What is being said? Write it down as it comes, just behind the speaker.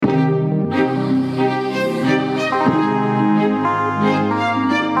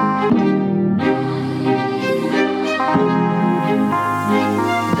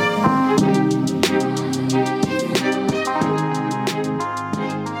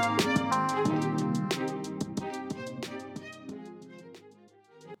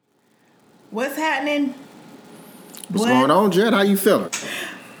What's happening? What's going on, Jed? How you feeling?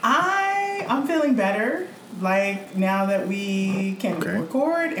 I'm feeling better. Like now that we can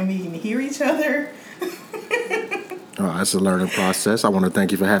record and we can hear each other. That's a learning process. I want to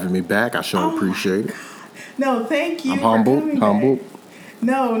thank you for having me back. I sure appreciate it. No, thank you. I'm humbled.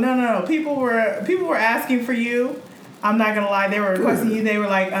 No. People were asking for you. I'm not gonna lie. They were requesting you. They were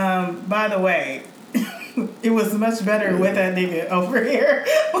like, by the way, it was much better with that nigga over here.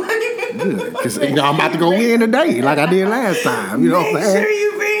 Good, because I'm about to go in today, like I did last time. You know what I'm saying? Make sure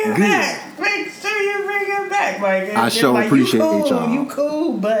you bring him back. Make sure you bring him back. Like I sure appreciate y'all. You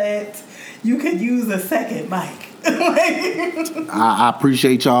cool, but you could use a second mic. I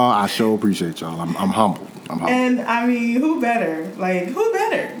appreciate y'all. I sure appreciate y'all. I'm humble. And I mean, who better? Like, who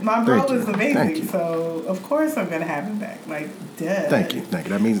better? My bro is amazing, so of course I'm gonna have him back. Like, duh. Thank you.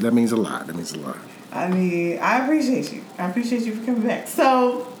 That means a lot. I mean, I appreciate you. I appreciate you for coming back.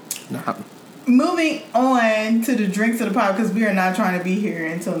 So, moving on to the drinks of the pod, because we are not trying to be here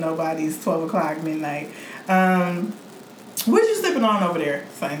until nobody's 12 o'clock midnight. What you sipping on over there,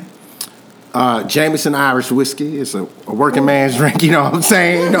 son? Jameson Irish whiskey. It's a working man's drink. You know what I'm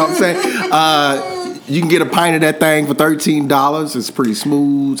saying? You can get a pint of that thing for $13. It's pretty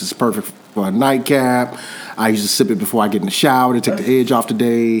smooth. It's perfect for a nightcap. I used to sip it before I get in the shower to take the edge off the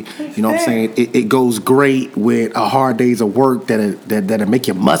day. You know what I'm saying? It goes great with a hard days of work that'll make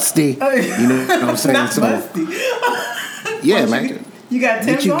you musty. You know what I'm saying? Not musty. Yeah, man. You got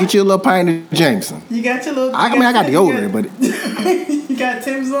Tim's on? Get you a little pint of Jameson. You got your little... I got the deodorant, but... You got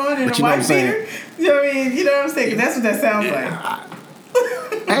Tim's on and a white beater? You know what I mean? You know what I'm saying? That's what that sounds like.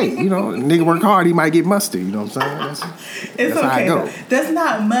 Hey, nigga work hard, he might get musty. You know what I'm saying? It's that's okay. How I go. That's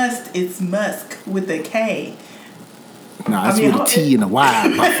not must, it's musk with a K. Nah, it's with a T and a Y.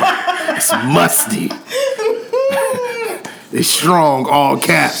 It's musty. It's strong, all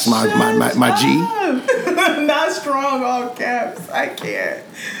caps, my G. Not strong, all caps. I can't.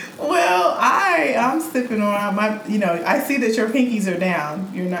 Well, I'm sipping on my. I see that your pinkies are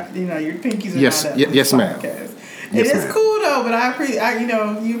down. You're not. Your pinkies are not up. Yes, ma'am. It is cool though, but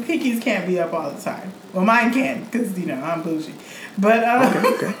your pinkies can't be up all the time. Well, mine can, because I'm bougie. But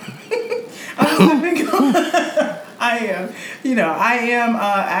okay. I'm sipping on. I am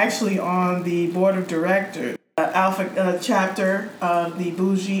actually on the board of directors, Alpha chapter of the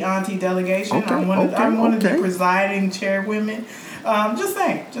Bougie Auntie delegation. Okay, I'm one of the presiding chairwomen. Just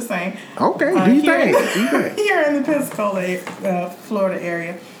saying. Okay, do you think? Here in the Pensacola, Florida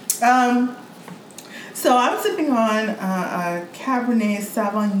area. So I'm sipping on a Cabernet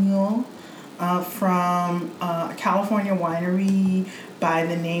Sauvignon from a California winery by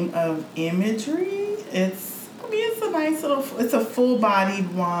the name of Imagery. It's a nice it's a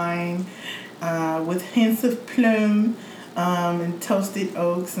full-bodied wine with hints of plum and toasted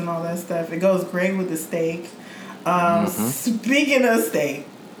oaks and all that stuff. It goes great with the steak. Speaking of steak.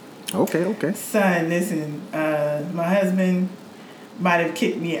 Okay. Son, listen, my husband might have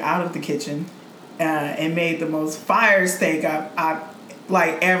kicked me out of the kitchen and made the most fire steak I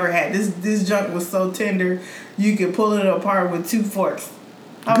ever had. This junk was so tender, you could pull it apart with 2 forks.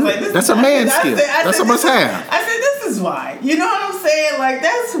 I was like, that's a man's skill. That's a must-have. I said, this is why. You know what I'm saying? Like,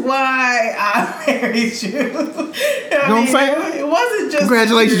 that's why I married you. You know what I'm saying? It wasn't just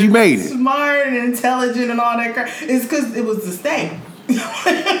congratulations, you made it. Smart and intelligent and all that crap. It's because it was the steak. You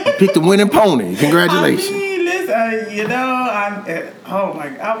picked the winning pony. Congratulations. Listen, oh my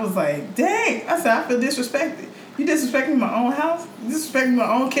God. I was like, dang. I said, I feel disrespected. You disrespecting my own house? Disrespecting my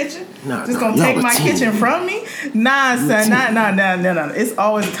own kitchen? Just gonna take my kitchen from me? Nah, son. No. It's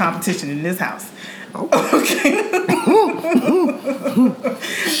always a competition in this house. Okay.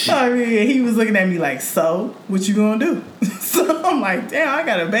 I mean, he was looking at me like, so, what you gonna do? So I'm like, damn, I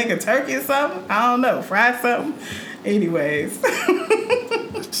gotta bake a turkey or something? I don't know, fry something? Anyways.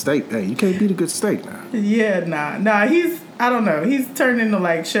 Steak, hey, you can't beat a good steak now. Yeah, nah, I don't know, he's turned into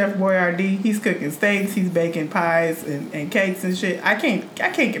like Chef Boyardee. He's cooking steaks, he's baking pies and cakes and shit. I can't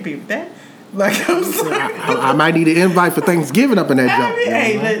compete with that. Like, I'm sorry. I might need an invite for Thanksgiving up in that joint.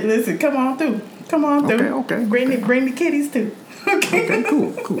 Hey, listen, come on through. Okay. Bring the kitties too. Okay,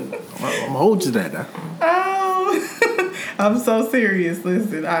 cool. I'm gonna hold you to that now. Oh, I'm so serious.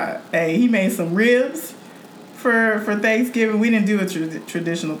 Listen, he made some ribs for Thanksgiving. We didn't do a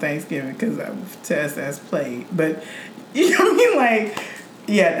traditional Thanksgiving because Tess has played, but you know what I mean. Like,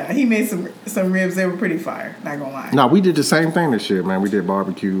 he made some ribs. They were pretty fire. Not gonna lie. No, we did the same thing this year, man. We did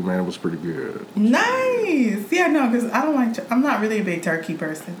barbecue, man. It was pretty good. Nice. Yeah, no, because I'm not really a big turkey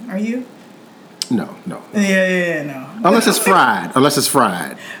person. Are you? No. Yeah, no. Unless it's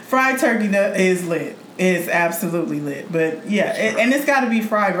fried. Fried turkey is lit. It's absolutely lit. But yeah, and it's got to be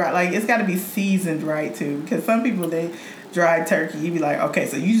fried right. Like, it's got to be seasoned right too. Because some people, they dry turkey, you be like, okay,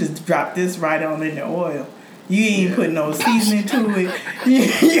 so you just drop this right on in the oil. You ain't putting no seasoning to it. You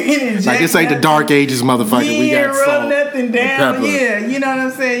ain't inject like, this ain't the dark ages, motherfucker. You We got ain't salt rub nothing down. pepper. Yeah, you know what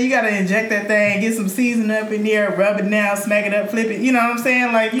I'm saying? You got to inject that thing, get some seasoning up in there, rub it down, smack it up, flip it. You know what I'm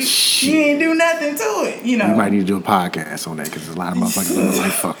saying? Like, you ain't do nothing to it, you know. We might need to do a podcast on that because a lot of motherfuckers are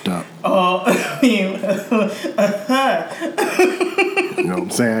like fucked up. Oh, I mean, You know what I'm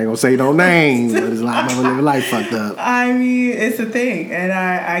saying? I ain't gonna say no names, but there's a lot of motherfuckers living life fucked up. I mean, it's a thing, and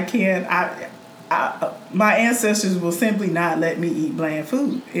I can't. My ancestors will simply not let me eat bland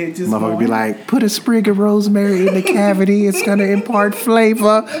food. It just Motherfucker won't. be like, put a sprig of rosemary in the cavity. It's gonna impart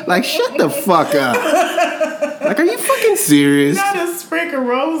flavor. Like, shut the fuck up. Like, are you fucking serious? Not a sprig of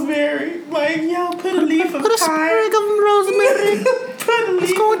rosemary. Like, yo, put a leaf of Put a thyme. sprig of rosemary. Put a leaf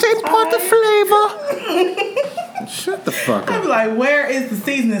It's going to of impart the thyme. flavor. Shut the fuck I'd up. be like, where is the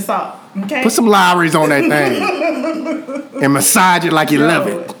seasoning salt? Okay. Put some Lowry's on that thing and massage it like you love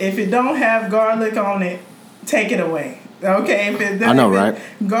it. If it don't have garlic on it, take it away. Okay, if it I know, right?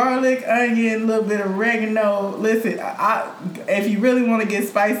 Garlic, onion, a little bit of oregano. Listen, if you really want to get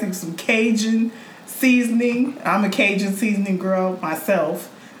spicy, some Cajun seasoning. I'm a Cajun seasoning girl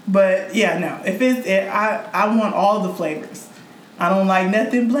myself, but yeah, no. I want all the flavors. I don't like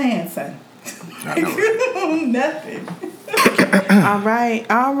nothing bland, son. I know. Nothing. All right.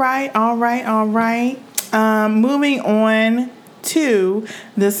 Moving on to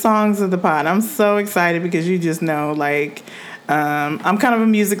the songs of the pod. I'm so excited because you just know, like, I'm kind of a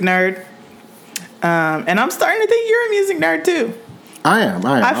music nerd. And I'm starting to think you're a music nerd too. I am.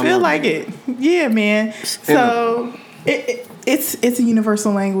 I feel like it. Yeah, man. So it's a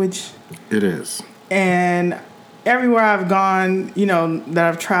universal language. It is. And everywhere I've gone, you know, that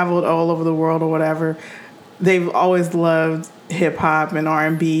I've traveled all over the world or whatever, they've always loved hip hop and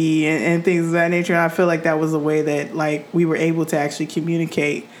R&B and things of that nature. And I feel like that was a way that, like, we were able to actually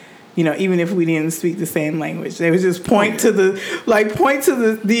communicate, you know, even if we didn't speak the same language. They would just point to the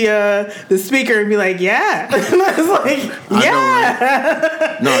speaker and be like, yeah. And I was like,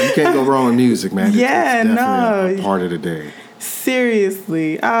 yeah. No, you can't go wrong with music, man. Yeah, it's no. a part of the day.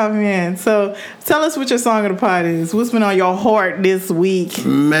 Seriously. Oh, man. So tell us what your song of the pod is. What's been on your heart this week?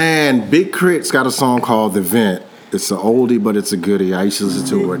 Man, Big Crit's got a song called The Vent. It's an oldie, but it's a goodie. I used to listen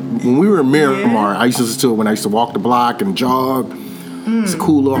to it. When we were in Miramar, I used to listen to it when I used to walk the block and jog. It's a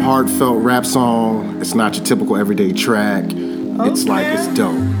cool little heartfelt rap song. It's not your typical everyday track. It's like, it's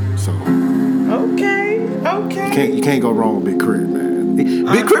dope. So Okay. you can't go wrong with Big Crit, man.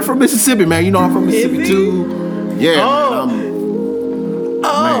 Big Crit from Mississippi, man. You know I'm from Mississippi too. Yeah.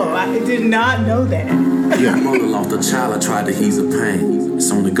 I did not know that. Yeah. Mother lost a child, I tried to ease her pain.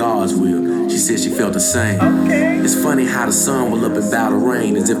 It's on the God's will. She said she felt the same. Okay. It's funny how the sun will up and bow to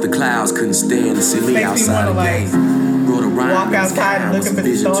rain, as if the clouds couldn't stand to see me Makes me outside wanna, again. Wrote a rhyme walk outside and look up at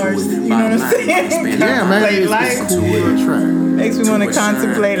the stars. You know what I'm saying? Yeah, man. Life. It's a cool little track. Makes me want to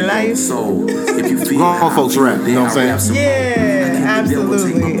contemplate life. So, if you feel Grown folks rap, you know what I'm saying? Yeah,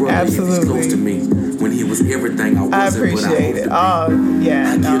 absolutely. Close to me. When he was everything I wasn't, I appreciate it. Oh,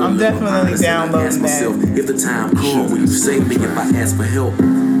 yeah. No, I'm definitely downloading that. If the time comes, will you save me if I ask for help?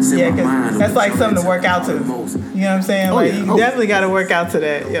 Yeah, because that's like something to work out to. You know what I'm saying? Like, you definitely got to work out to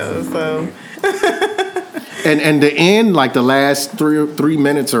that, yo. So. And the end, like the last 3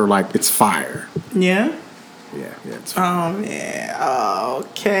 minutes are like, it's fire. Yeah? Yeah, it's fire. Oh, man.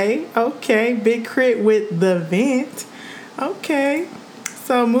 Okay. Big Crit with The Vent. Okay.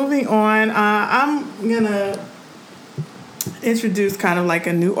 So moving on, I'm gonna introduce kind of like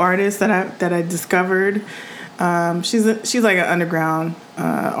a new artist that I discovered. She's like an underground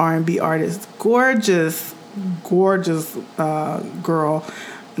R&B artist, gorgeous girl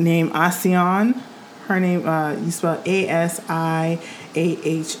named Asiahn. Her name you spell Asiahn.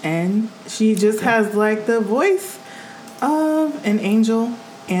 She just has like the voice of an angel,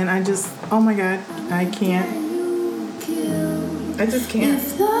 and I just, oh my God, I just can't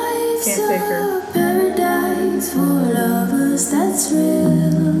take her. Paradise for lovers, that's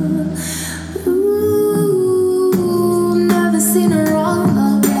real. Ooh, never seen a wrong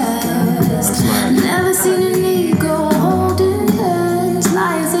love last. Never seen an ego holding hands.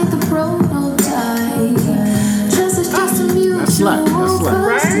 Lions ain't the prototype. Trust is just a mutual.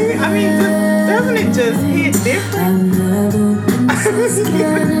 Right? I mean, doesn't it just hit different?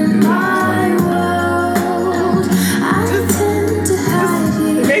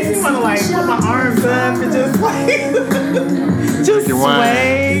 It makes me want to like put my arms up and just like just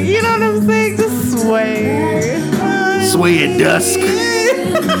sway. You know what I'm saying? Just sway. Sway at dusk.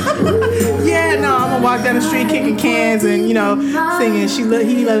 Yeah, Yeah, no, I'm gonna walk down the street kicking cans and singing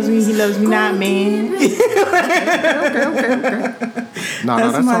he loves me not, man. Okay. No,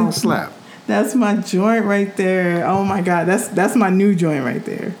 that song slap. That's my joint right there. Oh my God, that's my new joint right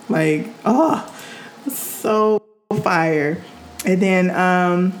there. Like, so fire. And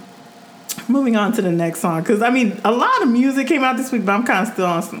then moving on to the next song, because a lot of music came out this week, but I'm kind of still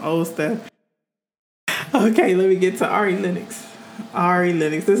on some old stuff. Okay, let me get to Ari Lennox. Ari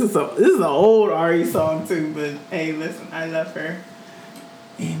Lennox. This is an old Ari song too, but hey, listen, I love her,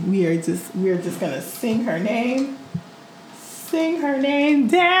 and we are just gonna sing her name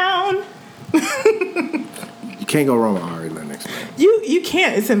down. You can't go wrong with Ari Lennox, man. You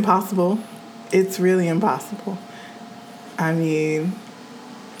can't. It's impossible. It's really impossible. And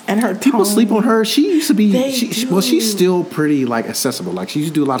her tone. People sleep on her. She used to be. She's still pretty like accessible. Like she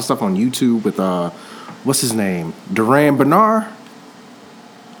used to do a lot of stuff on YouTube with what's his name, Duran Bernard.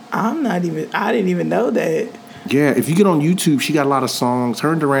 I didn't even know that. Yeah, if you get on YouTube, she got a lot of songs.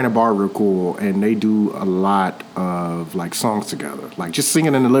 Her and Duran are real cool, and they do a lot of like songs together, like just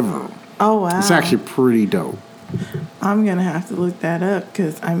singing in the living room. Oh wow, it's actually pretty dope. I'm gonna have to look that up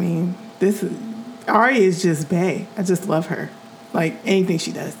because Ari is just bae. I just love her, like anything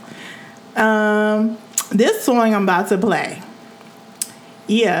she does. This song I'm about to play.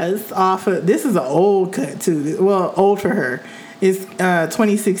 Yes, this is an old cut too. Well, old for her. It's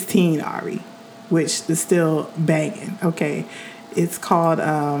 2016 Ari, which is still banging. Okay, it's called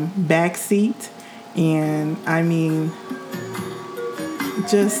Backseat, and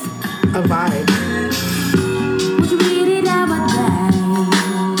just a vibe. Would you read it out my bag?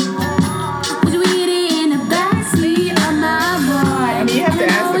 Would you read it in the backseat of my ride? You have to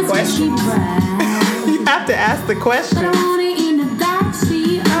ask the question. You have to ask the question. In the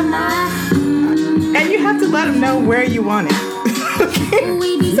backseat of my and you have to let them know where you want it.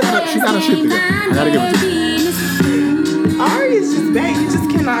 She got her shit together. I gotta give it to her. Ari is just bang. You just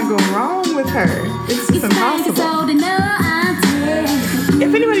cannot go wrong with her. It's just impossible.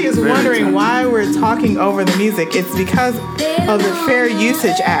 If anybody is wondering why we're talking over the music, it's because of the Fair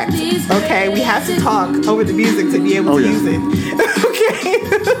Usage Act. Okay, we have to talk over the music to be able to use it.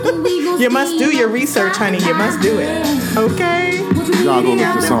 Okay, you must do your research, honey. You must do it. Okay. Y'all go look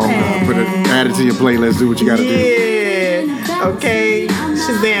the song up, add it to your playlist. Do what you gotta do. Yeah. Okay.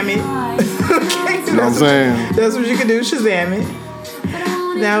 Shazam it. Okay. You know what I'm saying? That's what you can do. Shazam it.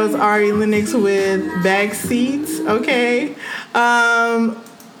 That was Ari Lennox with Backseats. Okay.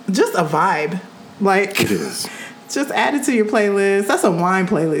 Just a vibe. Like, it is. Just add it to your playlist. That's a wine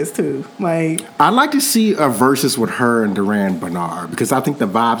playlist too. Like, I'd like to see a versus with her and Duran Bernard because I think the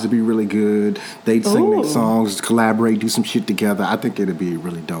vibes would be really good. They'd sing their songs, collaborate, do some shit together. I think it'd be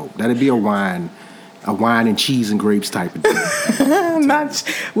really dope. That'd be a wine and cheese and grapes type of thing.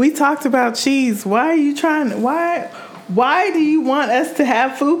 We talked about cheese. Why are you trying? Why do you want us to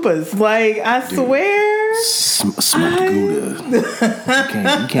have fupas? Like, I swear. Smoked Gouda.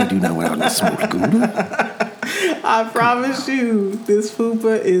 You can't do nothing without that smoked Gouda. I promise you, this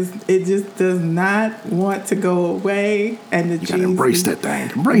fupa it just does not want to go away, and the cheese. You gotta embrace that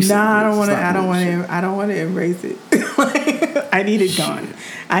thing. Embrace it. I don't want to embrace it. I need it gone.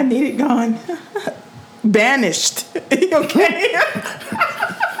 I need it gone. Banished. Okay.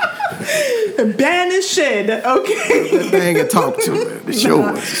 Banish it. Okay. That thing and talk to it. It's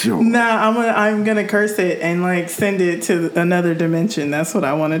yours. It's yours. Nah, I'm gonna curse it and like send it to another dimension. That's what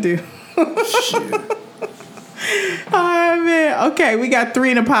I want to do. Shit. Oh man. Okay, we got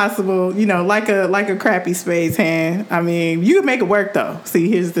 3 in a possible. You know, like a crappy spades hand. I mean, you can make it work though. See,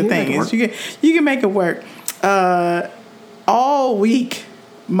 here's the thing: is you can make it work. All week,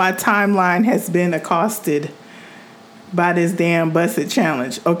 my timeline has been accosted by this damn busted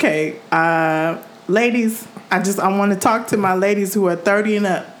challenge. Okay, ladies, I want to talk to my ladies who are 30 and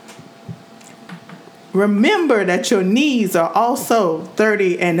up. Remember that your knees are also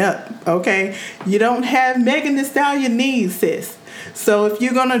 30 and up, okay? You don't have Megan Thee Stallion knees, sis. So if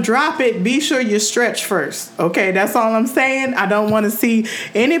you're gonna drop it, be sure you stretch first. Okay, that's all I'm saying. I don't want to see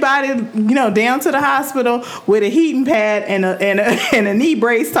anybody, down to the hospital with a heating pad and a knee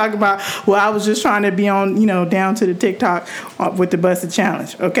brace talking about, well, I was just trying to be on, down to the TikTok with the busted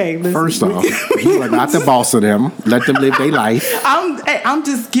challenge. Okay, listen. First off, you are not the boss of them. Let them live their life. I'm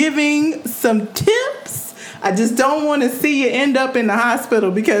just giving some tips. I just don't want to see you end up in the hospital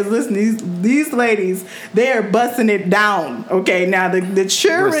because, listen, these ladies, they are busting it down. Okay, now the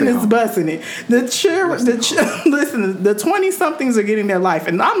children is busting it. Listen, the 20-somethings are getting their life,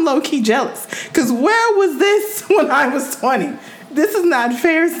 and I'm low-key jealous because where was this when I was 20? This is not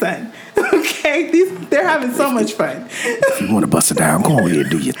fair, son. Okay, they're having so much fun. If you want to bust it down, go ahead and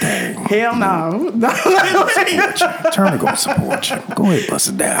do your thing. Hell no. Turner gonna support you. Go ahead, bust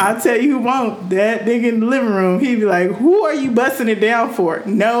it down. I'll tell you who won't. That nigga in the living room, he'd be like, who are you busting it down for?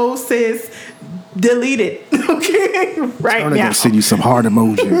 No, sis. Delete it. Okay? Right Turner now. gonna send you some heart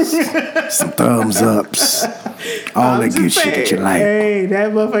emojis, some thumbs ups, all that good shit that you like. Hey,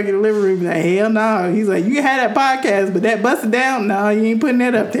 that motherfucker in the living room be like, hell no. He's like, you can have that podcast, but that busted down, no, you ain't putting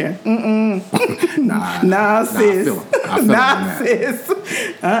that up there. Nah, sis. I feel nah, sis.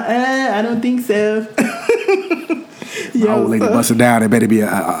 I don't think so. My old lady busted down. It better be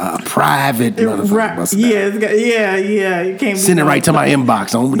a private motherfucker Right. busted down. Yeah. You can't Send it right to my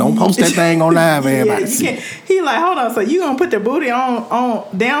inbox. Don't post that thing online, man. Yeah, you can't. He like, hold on. So you gonna put the booty on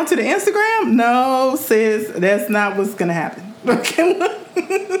down to the Instagram? No, sis, that's not what's gonna happen. Okay.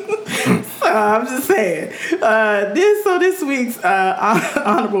 So I'm just saying. This week's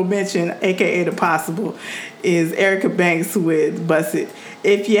honorable mention, aka the possible, is Erica Banks with "Bust It."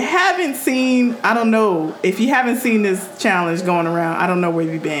 If you haven't seen, I don't know. If you haven't seen this challenge going around, I don't know where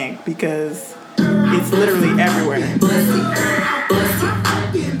you've been because it's literally everywhere.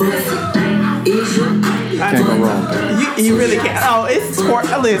 Can't go wrong. You really can't. Oh, it's twerk.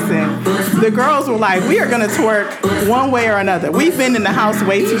 Listen, the girls were like, we are going to twerk one way or another. We've been in the house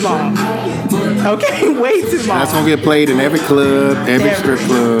way too long. Okay, way too long. That's gonna get played in every club, every strip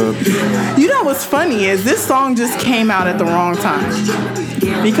club. You know what's funny is this song just came out at the wrong time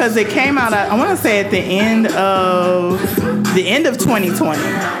because it came out I want to say at the end of 2020,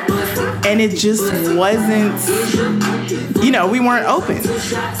 and it just wasn't. We weren't open.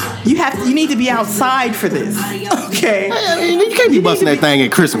 You need to be outside for this. Okay. I mean, you can't be busting that thing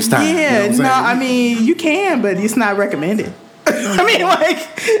at Christmas time. Yeah, you know what I'm saying? you can, but it's not recommended. I mean,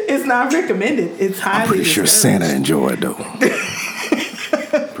 it's not recommended. It's highly. I'm pretty sure discouraged. Santa enjoyed though.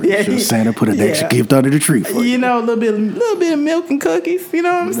 Pretty sure Santa put an extra gift under the tree for you. A little bit of milk and cookies. You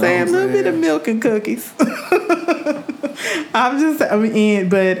know what I'm saying? A little bit of milk and cookies.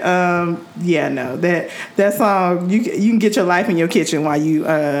 That song you can get your life in your kitchen while you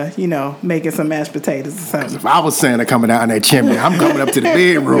making some mashed potatoes or something. If I was Santa coming down that chimney, I'm coming up to the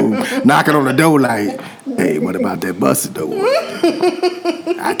bedroom, knocking on the door like, "Hey, what about that busted door?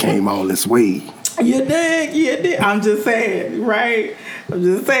 I came all this way." You dig. I'm just saying, right? I'm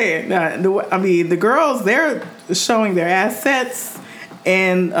just saying. The girls, they're showing their assets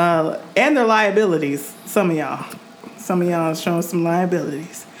and their liabilities. Some of y'all showing some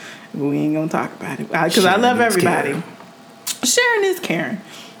liabilities. But we ain't gonna talk about it because I love everybody. Sharing is caring,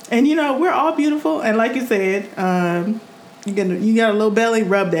 and we're all beautiful. And like you said, you got a little belly.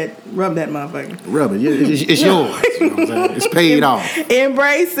 Rub that motherfucker. Rub it. It's yours. You know what I'm saying? It's paid off.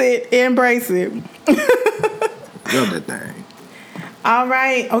 Embrace it. Rub that thing. All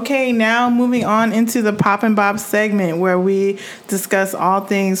right. Okay. Now moving on into the Pop and Bop segment where we discuss all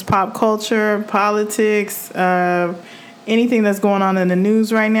things pop culture, politics, anything that's going on in the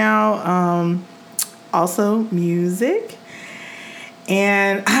news right now. Also music.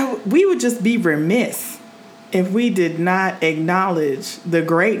 And we would just be remiss if we did not acknowledge the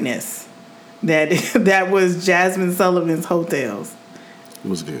greatness that was Jasmine Sullivan's Hotels. It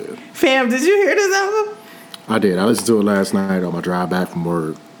was good. Fam, did you hear this album? I did. I listened to it last night on my drive back from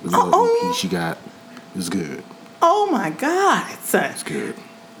work. The little EP she got. It was good. Oh my God, son. It's good.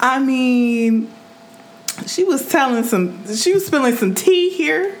 I mean, she was spilling some tea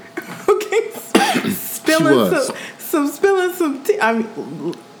here. Okay. Spilling some tea. I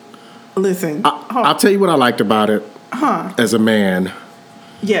mean, listen. I'll tell you what I liked about it. As a man.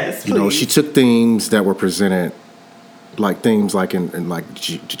 Yes, please. She took themes that were presented, like themes like in like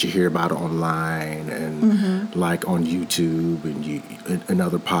did you hear about it online and like on YouTube and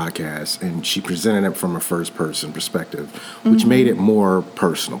other podcasts, and she presented it from a first person perspective, which made it more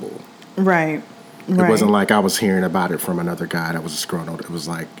personable. Right. It wasn't like I was hearing about it from another guy that was a scroll. It was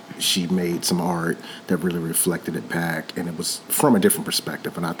like she made some art that really reflected it back, and it was from a different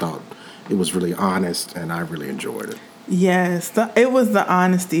perspective, and I thought it was really honest, and I really enjoyed it. Yes, it was the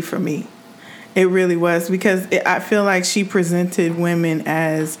honesty for me. It really was, because I feel like she presented women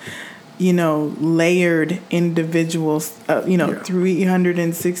as, layered individuals,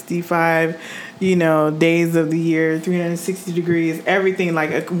 365, days of the year, 360 degrees, everything,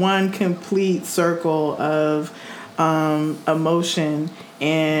 like one complete circle of emotion.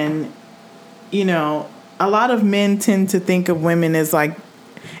 And, a lot of men tend to think of women as like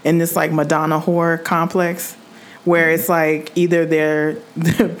in this like Madonna whore complex, where it's like either they're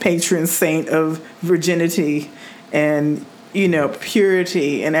the patron saint of virginity and,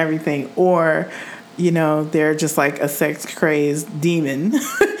 purity and everything, or they're just like a sex crazed demon.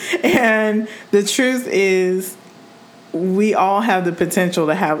 And the truth is, we all have the potential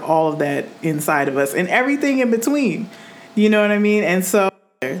to have all of that inside of us and everything in between. You know what I mean? And so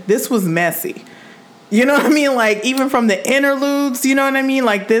this was messy. You know what I mean? Like, even from the interludes, you know what I mean?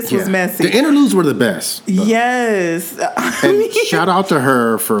 Like, this was messy. The interludes were the best. Though. Yes. And shout out to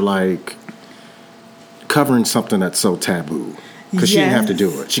her for, like, covering something that's so taboo. Because she didn't have to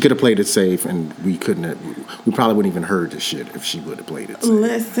do it. She could have played it safe, and we probably wouldn't even heard this shit if she would have played it safe.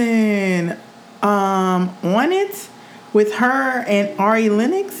 Listen, On It with her and Ari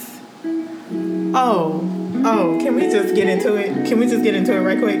Lennox. Oh, can we just get into it? Can we just get into it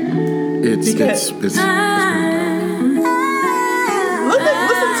right quick? It's pretty dope.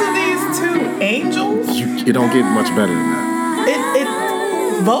 Listen to these two angels. It don't get much better than that. It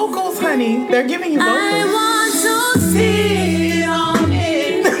vocals, honey. They're giving you vocals. I want to sit on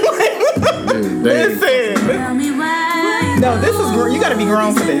it. Listen. Tell me why. No, this is, you gotta be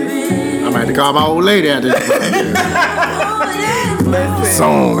grown for this. I'm gonna have to call my old lady out this Listen.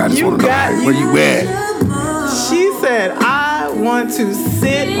 song. I just want to know where you at. She said, I want to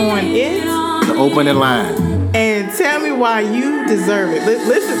sit on it. The opening line. And tell me why you deserve it.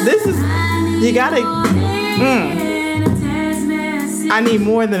 Listen, this is, you gotta, I need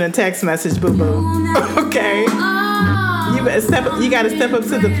more than a text message, boo-boo. Okay? You gotta step up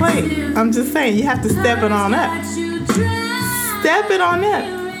to the plate. I'm just saying, you have to step it on up. Step it on up.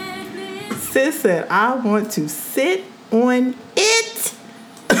 Sis said, I want to sit on it.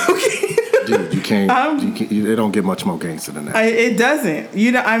 Okay? Dude, you can't, it don't get much more gangster than that. It doesn't.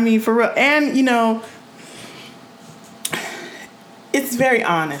 I mean, for real. And, it's very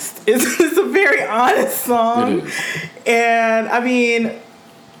honest. It's a very honest song. It is. And, I mean,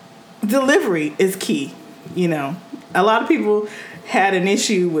 delivery is key, A lot of people had an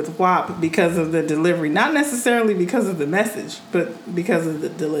issue with WAP because of the delivery. Not necessarily because of the message, but because of the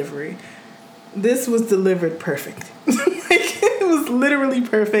delivery. This was delivered perfect. It was literally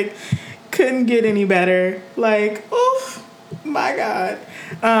perfect. Couldn't get any better. Like, oof, my God.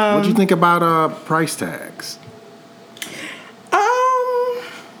 What'd you think about price tags?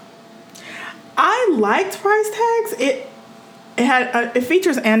 I liked price tags. It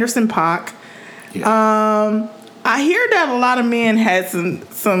features Anderson .Paak. Yeah. I hear that a lot of men had some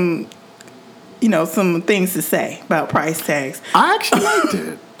things to say about price tags. I actually liked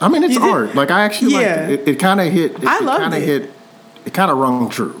it. I mean, it's art. Like, I actually liked it. It kind of hit. I loved it. It kind of rung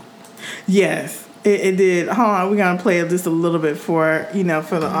true. Yes, it did. Hold on, we're gonna play just a little bit for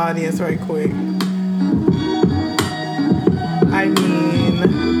the audience right quick. I mean,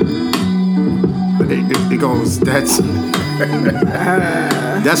 it goes. That's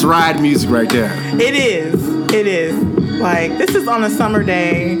that's ride music right there. It is. Like, this is on a summer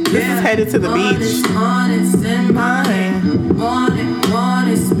day. This is headed to the beach.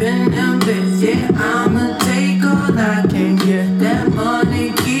 Spend them bits, yeah, I'ma take all I can get. That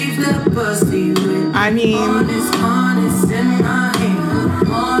money keeps the pussy with. I mean, honest in my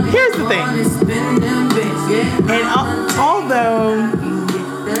hand. Here's the thing. Spend them bits, yeah. And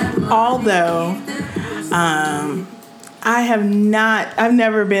although, I've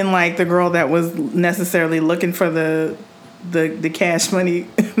never been like the girl that was necessarily looking for the cash money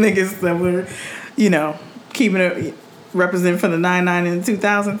niggas that were, keeping it. Represent for the 99 and the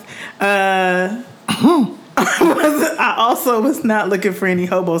 2000s. I also was not looking for any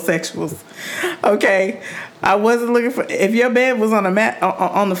homosexuals. Okay, I wasn't looking for. If your bed was on a mat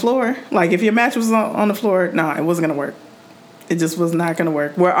on the floor, like if your match was on the floor, no, it wasn't gonna work. It just was not gonna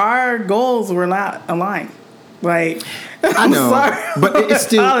work. Where our goals were not aligned. Like, I know, sorry. but it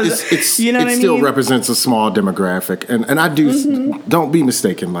still represents a small demographic, and I do don't be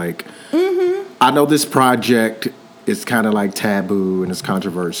mistaken. Like, I know this project. It's kind of like taboo and it's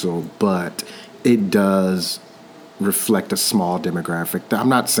controversial, but it does reflect a small demographic. I'm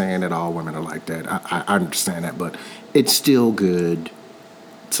not saying that all women are like that. I understand that, but it's still good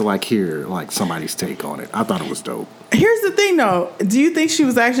to hear somebody's take on it. I thought it was dope. Here's the thing, though. Do you think she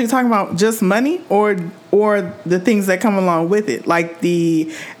was actually talking about just money or the things that come along with it, like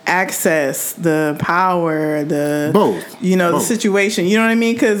the access, the power, both? The situation. You know what I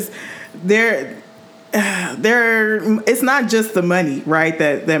mean? Because it's not just the money, right,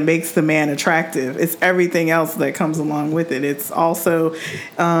 that makes the man attractive. It's everything else that comes along with it. It's also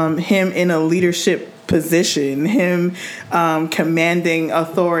him in a leadership position, him commanding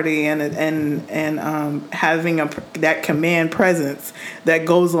authority and having that command presence that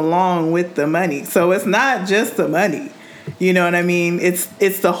goes along with the money. So it's not just the money. You know what I mean?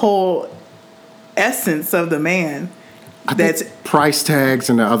 It's the whole essence of the man. I think price tags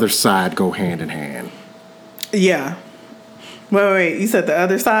and the other side go hand in hand. Yeah. Wait. You said the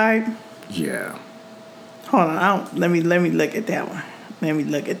other side? Yeah. Hold on. Let me look at that one.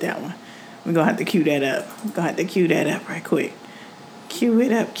 We're gonna have to cue that up. Right quick. Cue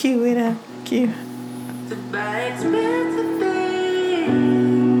it up. To buy expensive things,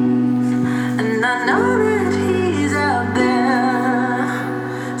 and I know that he's out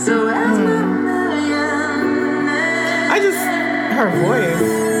there. So ask my millionaire. Her voice.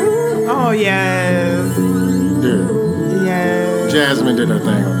 Oh yes. Dude. Yes. Jasmine did her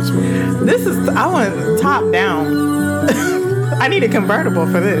thing on this movie. I want top down. I need a convertible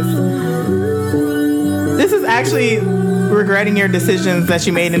for this. This is actually regretting your decisions that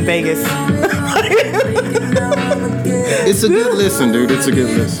you made in Vegas. It's a good listen, dude. It's a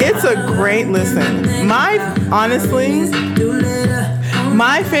good listen. It's a great listen. My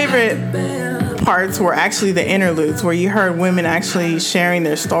favorite parts were actually the interludes where you heard women actually sharing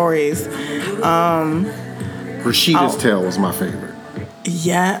their stories. Rashida's tale was my favorite.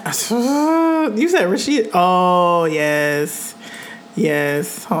 Yeah. You said Rashida. Oh, yes.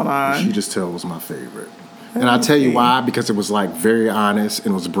 Hold on. Rashida's tale was my favorite. And I'll tell you why, because it was like very honest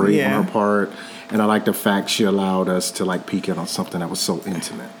and it was brave on her part. And I like the fact she allowed us to like peek in on something that was so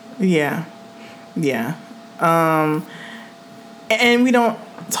intimate. Yeah. And we don't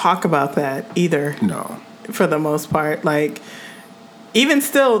talk about that either. No. For the most part. Like, even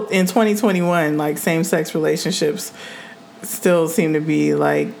still in 2021, like same-sex relationships still seem to be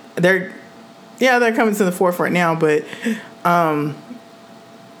like, they're coming to the forefront now, but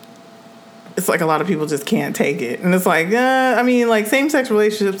it's like a lot of people just can't take it. And it's like, like same-sex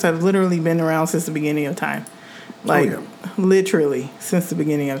relationships have literally been around since the beginning of time. Like, literally since the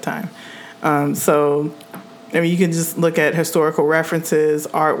beginning of time. So, you can just look at historical references,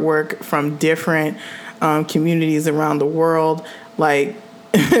 artwork from different communities around the world. Like,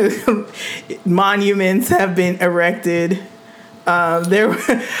 monuments have been erected.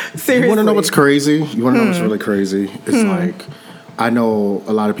 Seriously. You want to know what's crazy? You want to know what's really crazy? It's like, I know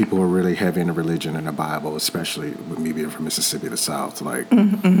a lot of people are really heavy into religion and the Bible, especially with me being from Mississippi, the South. Like,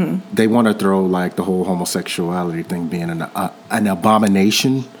 they want to throw like the whole homosexuality thing being an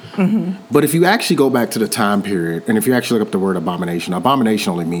abomination. But if you actually go back to the time period, and if you actually look up the word abomination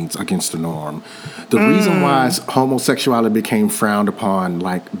only means against the norm. The reason why homosexuality became frowned upon,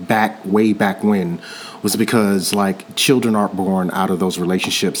 like way back when, was because like children aren't born out of those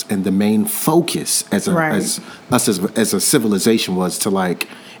relationships, and the main focus as a civilization was to like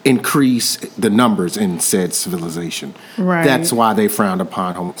increase the numbers in said civilization. Right. That's why they frowned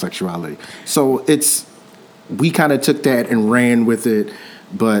upon homosexuality. So we kind of took that and ran with it.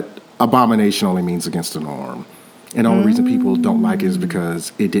 But abomination only means against the norm. And the only reason people don't like it is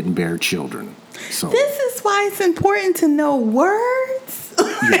because it didn't bear children. So this is why it's important to know words. You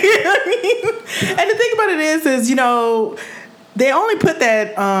know what I mean? And the thing about it is they only put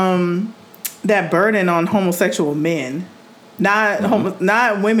that that burden on homosexual men.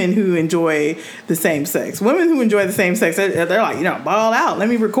 Not women who enjoy the same sex. Women who enjoy the same sex, they're like, ball out. Let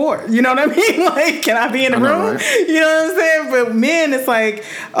me record. You know what I mean? Like, can I be in the room? Right? You know what I'm saying? But men, it's like,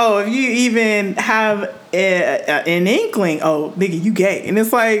 oh, if you even have an inkling, oh, nigga, you gay. And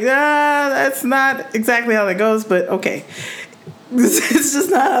it's like, that's not exactly how that goes, but okay. It's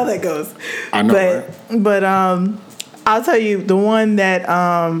just not how that goes. I know, but I'll tell you, the one that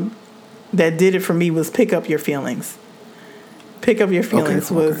did it for me was Pick Up Your Feelings. Pick Up Your Feelings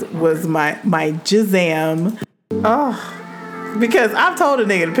was my jazam. Oh, because I've told a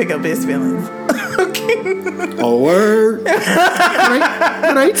nigga to pick up his feelings. Oh, word.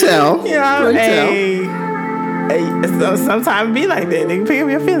 They tell. So sometimes it be like that. Nigga, pick up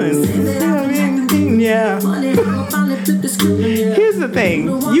your feelings. Yeah. Here's the thing.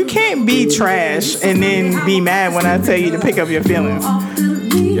 You can't be trash and then be mad when I tell you to pick up your feelings.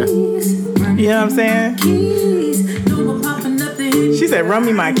 Yeah. You know what I'm saying? She said, run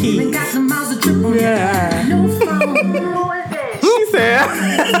me my keys. Yeah. She said,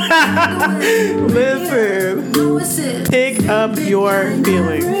 listen, pick up your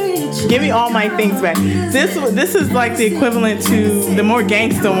feelings. Give me all my things back. This is like the equivalent to the more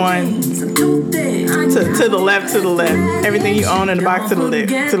gangster one. To the left. Everything you own in the box to the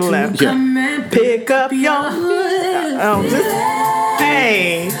left. Yeah. Pick up your...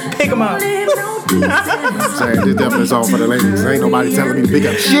 hey, pick them up. I'm saying this definitely is all for the ladies. Ain't nobody telling me to pick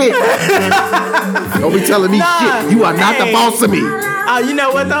up shit. Don't be telling me shit. You are not the boss of me. You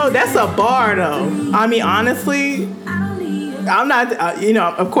know what though? That's a bar though. I mean, honestly, I'm not.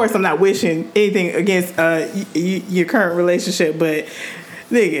 Of course, I'm not wishing anything against your current relationship, but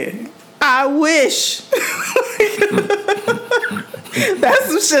nigga, I wish. That's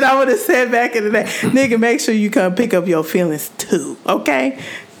some shit I would have said back in the day. Nigga, make sure you come pick up your feelings too, okay?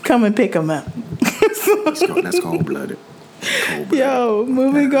 Come and pick them up. That's cold-blooded. Yo,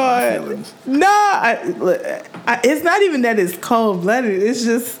 moving on. No, it's not even that it's cold-blooded. It's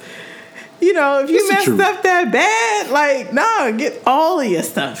just, if you messed up that bad, like, nah, get all of your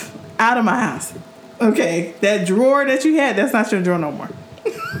stuff out of my house. Okay, that drawer that you had, that's not your drawer no more.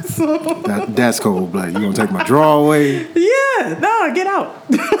 That's cold-blooded. You gonna take my drawer away? Yeah, no, get out.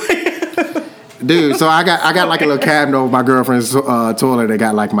 Dude, so I got like a little cabinet over my girlfriend's toilet that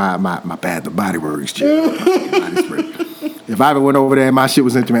got like my Bath and Body Works gel. Body spray. If I ever went over there and my shit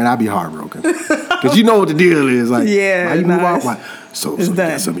was empty, man, I'd be heartbroken. Because you know what the deal is. Like, why you move out? So you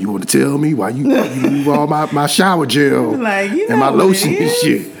got something you want to tell me? Why you move all my shower gel and my lotion and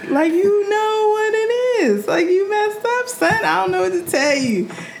shit? Like, you know what it is. Like, you messed up, son. I don't know what to tell you.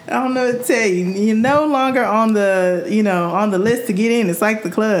 You're no longer on the, on the list to get in. It's like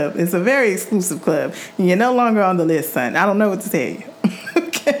the club. It's a very exclusive club. And you're no longer on the list, son. I don't know what to tell you.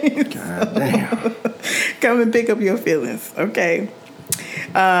 Okay? God damn. Come and pick up your feelings, okay?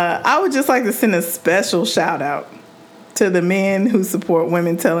 I would just like to send a special shout out to the men who support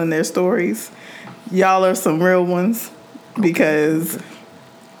women telling their stories. Y'all are some real ones because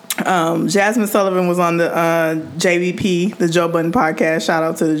Jasmine Sullivan was on the JBP, the Joe Budden podcast. Shout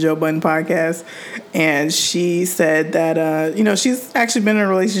out to the Joe Budden podcast. And she said that, she's actually been in a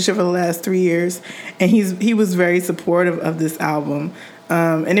relationship for the last 3 years. And he was very supportive of this album.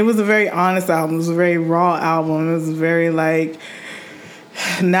 And it was a very honest album. It was a very raw album. It was very like,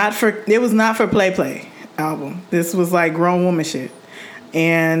 it was not for play album. This was like grown woman shit.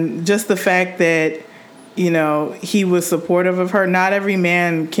 And just the fact that, he was supportive of her. Not every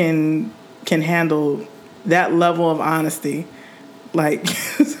man can handle that level of honesty. Like,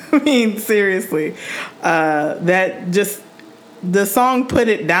 I mean, seriously. That just, the song Put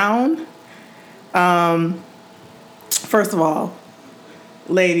It Down. First of all,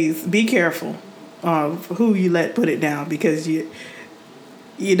 ladies, be careful of who you let put it down, because you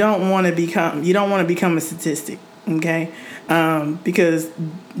don't want to become a statistic, okay? Because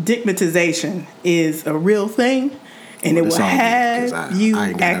digmatization is a real thing, and it will have you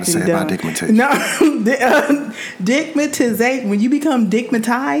acting dumb. No, digmatization. When you become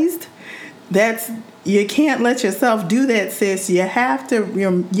digmatized, you can't let yourself do that, sis. You have to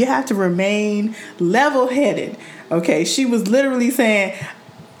remain level-headed. Okay, she was literally saying,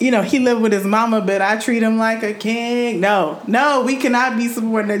 he lived with his mama, but I treat him like a king. No, we cannot be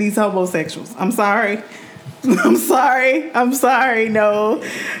supporting these homosexuals. I'm sorry. No,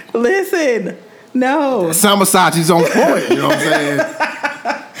 listen, no. Samasachi's on point. You know what I'm saying?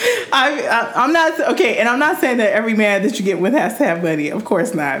 I'm not okay, and I'm not saying that every man that you get with has to have money. Of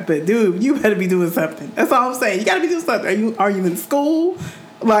course not. But dude, you better be doing something. That's all I'm saying. You got to be doing something. Are you in school?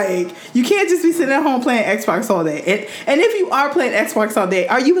 Like, you can't just be sitting at home playing Xbox all day. And if you are playing Xbox all day,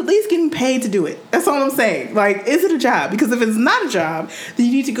 are you at least getting paid to do it? That's all I'm saying. Like, is it a job? Because if it's not a job, then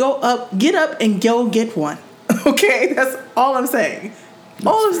you need to get up and go get one. Okay? That's all I'm saying.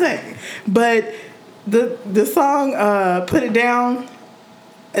 But the song Put It Down,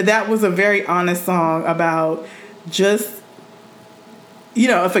 that was a very honest song about just,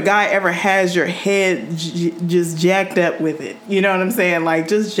 if a guy ever has your head just jacked up with it, you know what I'm saying? Like,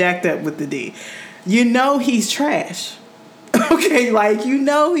 just jacked up with the D. He's trash. Okay, like,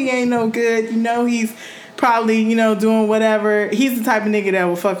 he ain't no good. He's probably, doing whatever. He's the type of nigga that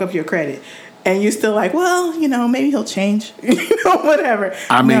will fuck up your credit. And you're still like, well, maybe he'll change. Whatever.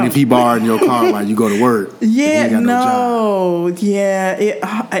 I mean, if he borrowed your car while you go to work. Yeah, no. Yeah,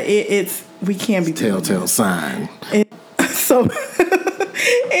 it's we can't be telltale sign. So,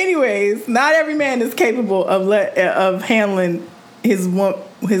 anyways, not every man is capable of handling his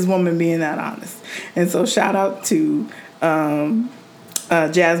woman being that honest. And so, shout out to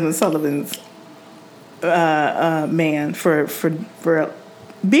Jasmine Sullivan's man for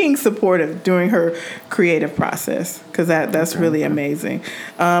being supportive during her creative process, because that's really amazing.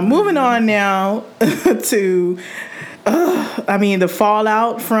 Moving on now to, the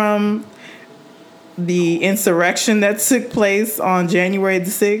fallout from the insurrection that took place on January the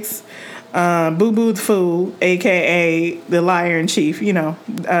 6th. Boo Boo the Fool, a.k.a. the Liar in Chief,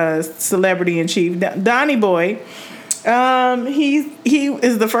 celebrity in chief, Donnie Boy. He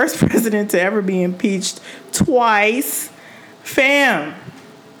is the first president to ever be impeached twice. Fam,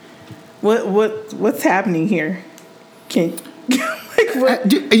 what's happening here?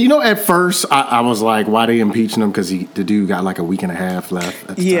 At first I was like, why they impeaching him? Because the dude got like a week and a half left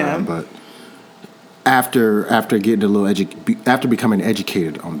at the time. But after getting after becoming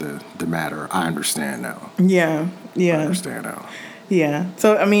educated on the matter, I understand now. Yeah. I understand now. Yeah.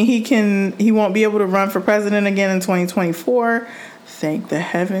 So, I mean, he won't be able to run for president again in 2024. Thank the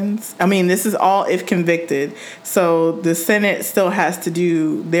heavens. I mean, this is all if convicted. So the Senate still has to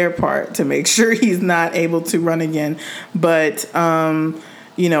do their part to make sure he's not able to run again. But,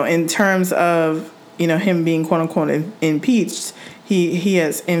 in terms of, him being quote unquote impeached, he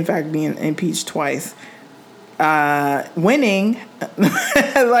has in fact been impeached twice. Winning,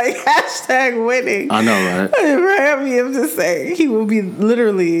 like hashtag winning. I know, right? Right. I mean, I'm just saying he will be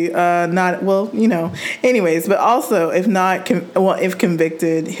literally not. Well, Anyways, but also if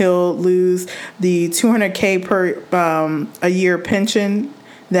convicted, he'll lose the $200K per a year pension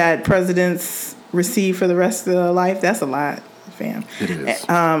that presidents receive for the rest of their life. That's a lot, fam. It is.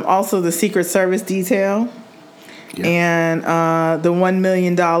 Also, the Secret Service detail. Yeah. And the $1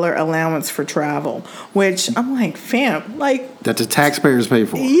 million allowance for travel, which I'm like, fam, like that the taxpayers pay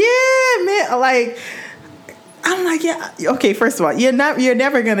for. Yeah, man. Like, I'm like, yeah. Okay, first of all, you're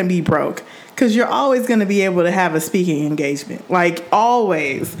never gonna be broke because you're always gonna be able to have a speaking engagement, like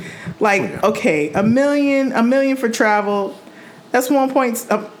always. Like, okay, $1 million for travel. That's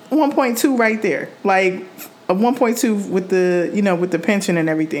 1.2 right there. Like. A 1.2 with the pension and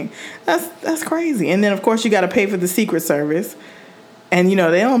everything. That's crazy. And then of course you got to pay for the Secret Service, and they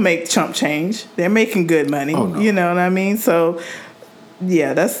don't make chump change. They're making good money. Oh, no. You know what I mean? So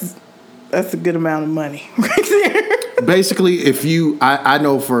yeah, that's a good amount of money right there. Basically, I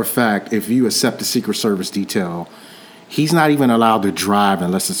know for a fact if you accept the Secret Service detail, he's not even allowed to drive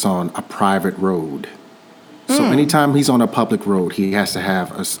unless it's on a private road. So anytime he's on a public road, he has to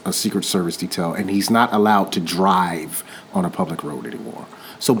have a Secret Service detail, and he's not allowed to drive on a public road anymore.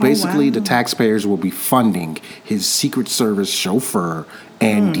 So basically, the taxpayers will be funding his Secret Service chauffeur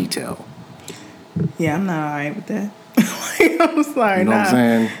and detail. Yeah, I'm not all right with that. I'm sorry. You know what I'm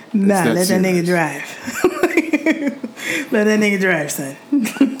saying? Nah, let that nigga drive. Let that nigga drive, son.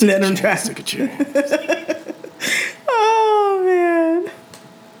 Let him drive. Take a chance. Oh, man.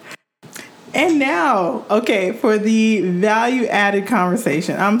 And now, okay, for the value-added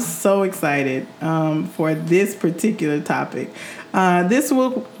conversation, I'm so excited for this particular topic. This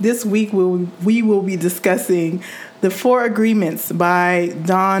week we will be discussing The Four Agreements by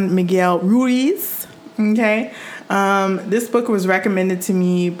Don Miguel Ruiz. Okay, this book was recommended to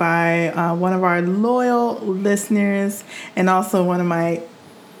me by one of our loyal listeners and also one of my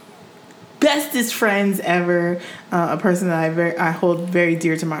bestest friends ever, a person that I hold very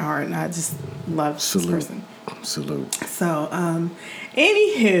dear to my heart, and I just love this person. Salute. So,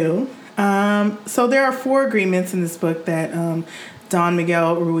 anywho, so there are 4 agreements in this book that Don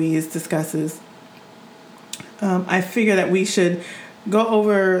Miguel Ruiz discusses. I figure that we should go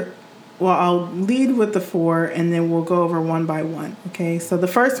over. Well, I'll lead with the 4, and then we'll go over one by one. Okay. So the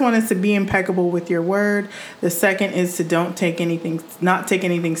first one is to be impeccable with your word. The second is to not take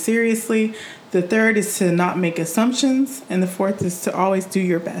anything seriously. The third is to not make assumptions, and the fourth is to always do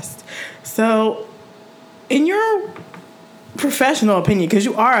your best. So, in your professional opinion, because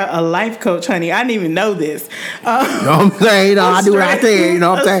you are a life coach, honey. I didn't even know this. You know what I'm saying? I do what I think. You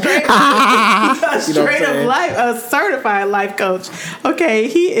know what I'm saying? A certified life coach. Okay,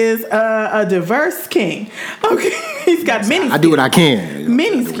 he is a diverse king. Okay, he's got many skills. I do what I can.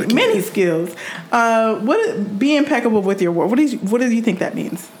 Many skills. Be impeccable with your word. What do you think that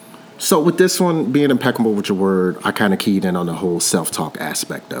means? So with this one, being impeccable with your word, I kind of keyed in on the whole self-talk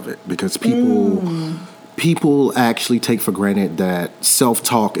aspect of it, because people actually take for granted that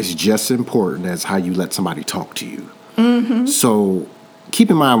self-talk is just as important as how you let somebody talk to you. Mm-hmm. So keep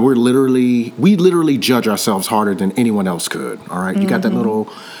in mind, we literally judge ourselves harder than anyone else could. All right, you got that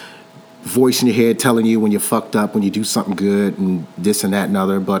little voice in your head telling you when you're fucked up, when you do something good, and this and that and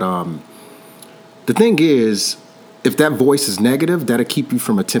other. But the thing is, if that voice is negative, that'll keep you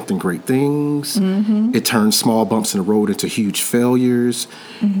from attempting great things. Mm-hmm. It turns small bumps in the road into huge failures,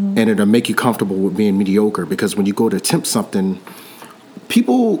 and it'll make you comfortable with being mediocre, because when you go to attempt something,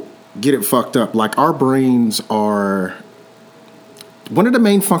 people get it fucked up. Like, our brains are... One of the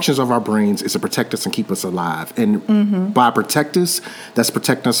main functions of our brains is to protect us and keep us alive. And by protect us, that's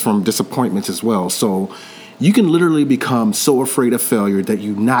protect us from disappointments as well. So you can literally become so afraid of failure that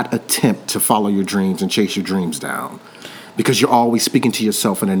you not attempt to follow your dreams and chase your dreams down, because you're always speaking to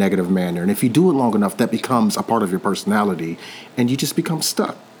yourself in a negative manner. And if you do it long enough, that becomes a part of your personality, and you just become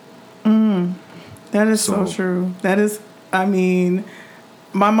stuck. That is so true. That is, I mean,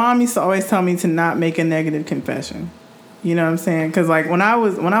 my mom used to always tell me to not make a negative confession. You know what I'm saying? Because like when I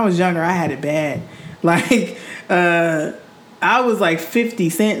was younger, I had it bad. Like I was like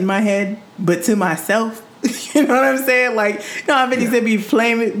 50 Cent in my head, but to myself. You know what I'm saying? Like, you know how 50 Cent be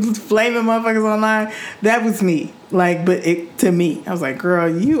flaming motherfuckers online? That was me. Like, but to me, I was like, girl,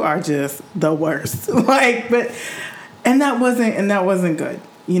 you are just the worst. Like, but, and that wasn't good.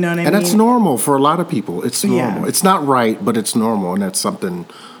 You know what I mean? And that's normal for a lot of people. It's normal. Yeah. It's not right, but it's normal, and that's something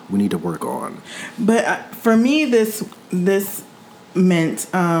we need to work on. But for me, this meant,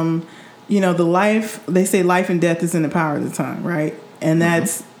 they say life and death is in the power of the tongue, right? And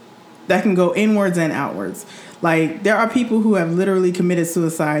that can go inwards and outwards. Like, there are people who have literally committed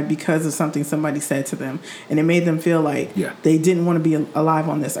suicide because of something somebody said to them, and it made them feel like they didn't want to be alive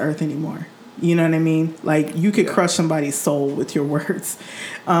on this earth anymore. You know what I mean? Like, you could crush somebody's soul with your words.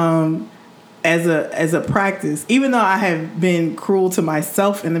 As a practice, even though I have been cruel to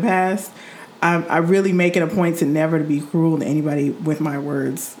myself in the past, I really make it a point to never to be cruel to anybody with my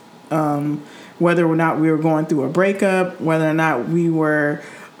words. Whether or not we were going through a breakup, whether or not we were,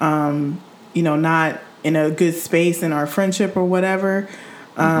 not in a good space in our friendship or whatever.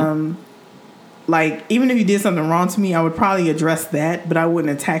 Like, even if you did something wrong to me, I would probably address that, but I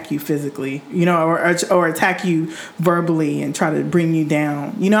wouldn't attack you physically, or attack you verbally and try to bring you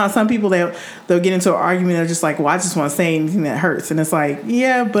down. You know how some people, they'll get into an argument, they're just like, well, I just want to say anything that hurts. And it's like,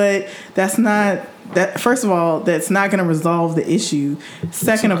 yeah, but that's not, first of all, that's not going to resolve the issue.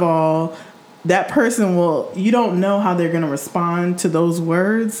 Second of all, that person you don't know how they're going to respond to those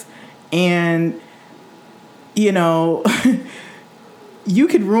words. And, you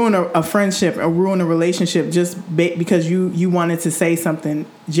could ruin a friendship or ruin a relationship just because you wanted to say something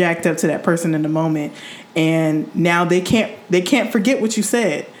jacked up to that person in the moment, and now they can't forget what you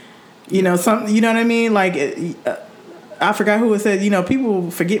said. You know what I mean? Like, I forgot who it said. People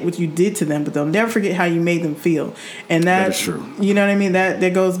forget what you did to them, but they'll never forget how you made them feel. And that is true. You know what I mean?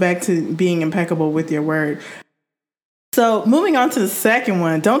 That goes back to being impeccable with your word. So moving on to the second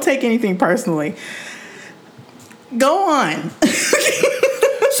one, don't take anything personally. Go on.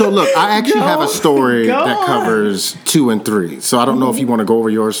 So look, I actually have a story that covers 2 and 3. So I don't know if you want to go over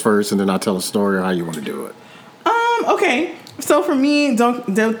yours first, and then I'll tell a story, or how you want to do it. Okay. So for me,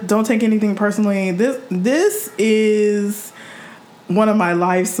 don't take anything personally. This is one of my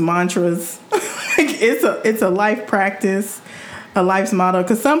life's mantras. It's a life practice, a life's motto.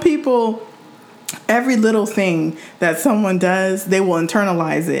 Because some people, every little thing that someone does, they will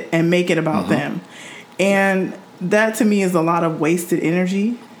internalize it and make it about them. And that to me is a lot of wasted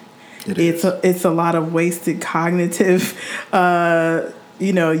energy. It's a lot of wasted cognitive,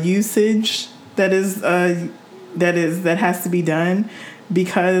 usage that has to be done,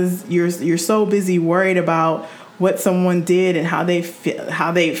 because you're so busy worried about what someone did and how they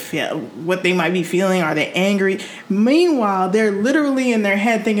feel, what they might be feeling. Are they angry? Meanwhile, they're literally in their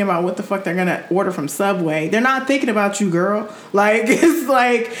head thinking about what the fuck they're gonna order from Subway. They're not thinking about you, girl. Like, it's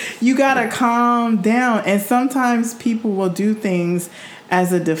like, you gotta calm down. And sometimes people will do things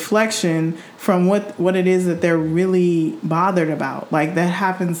as a deflection from what it is that they're really bothered about. Like, that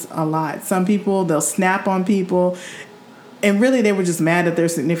happens a lot. Some people, they'll snap on people, and really they were just mad at their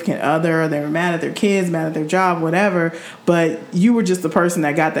significant other, or they were mad at their kids, mad at their job, whatever. But you were just the person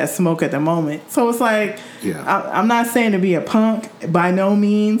that got that smoke at the moment. So it's like, I'm not saying to be a punk by no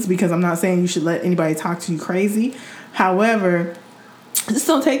means, because I'm not saying you should let anybody talk to you crazy. However, just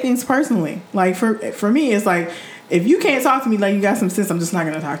don't take things personally. Like, for me, it's like, if you can't talk to me like you got some sense, I'm just not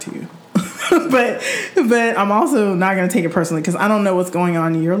going to talk to you. but I'm also not going to take it personally, because I don't know what's going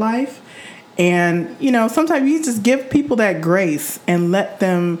on in your life. And, sometimes you just give people that grace and let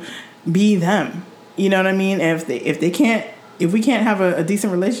them be them. You know what I mean? If we can't have a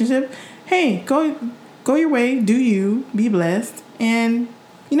decent relationship, hey, go your way, do you, be blessed, and,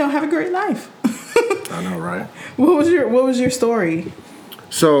 have a great life. I know, right? What was your story?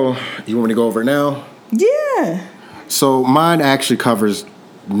 So, you want me to go over it now? Yeah. So mine actually covers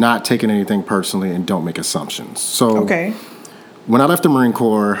not taking anything personally and don't make assumptions. So when I left the Marine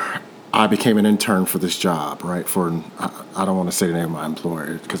Corps, I became an intern for this job, right? I don't want to say the name of my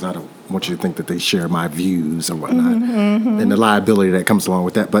employer, because I don't want you to think that they share my views or whatnot, and the liability that comes along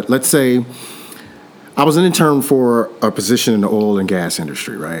with that. But let's say I was an intern for a position in the oil and gas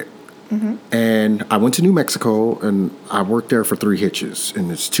industry, right? And I went to New Mexico, and I worked there for 3 hitches.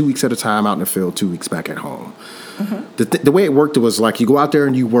 And it's 2 weeks at a time out in the field, 2 weeks back at home. The way it worked was like, you go out there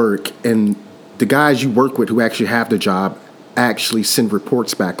and you work, and the guys you work with who actually have the job actually send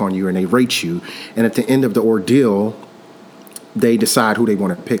reports back on you, and they rate you. And at the end of the ordeal, they decide who they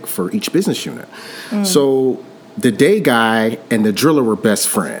want to pick for each business unit. So the day guy and the driller were best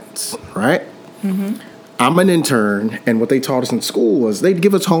friends, right? I'm an intern, and what they taught us in school was they'd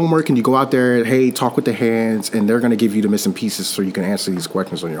give us homework, and you go out there and, hey, talk with the hands, and they're going to give you the missing pieces so you can answer these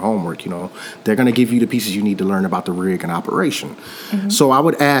questions on your homework, They're going to give you the pieces you need to learn about the rig and operation. So I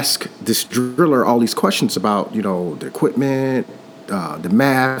would ask this driller all these questions about, the equipment, the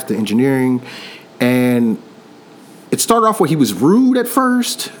math, the engineering, and it started off where he was rude at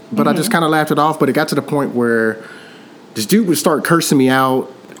first, but I just kind of laughed it off, but it got to the point where this dude would start cursing me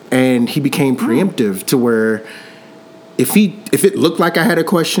out, and he became preemptive to where if it looked like I had a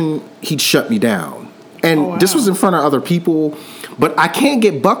question, he'd shut me down. And this was in front of other people, but I can't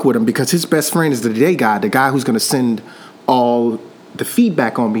get buck with him because his best friend is the day guy, the guy who's going to send all the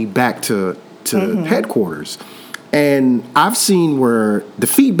feedback on me back to headquarters. And I've seen where the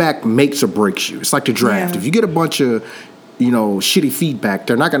feedback makes or breaks you. It's like the draft. If you get a bunch of, shitty feedback,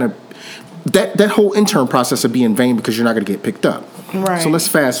 they're not going to... That whole intern process would be in vain because you're not going to get picked up. Right. So let's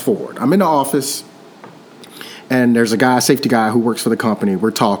fast forward. I'm in the office, and there's a safety guy who works for the company.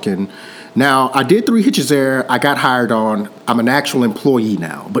 We're talking. Now, I did 3 hitches there. I got hired on. I'm an actual employee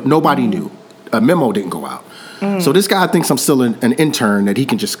now, but nobody knew. A memo didn't go out. So this guy thinks I'm still an intern, that he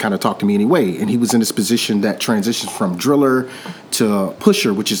can just kind of talk to me anyway. And he was in this position that transitions from driller to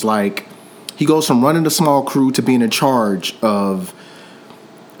pusher, which is like he goes from running a small crew to being in charge of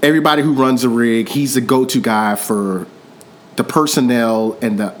everybody who runs a rig. He's the go-to guy for the personnel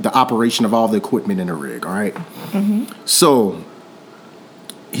and the operation of all the equipment in a rig, all right? So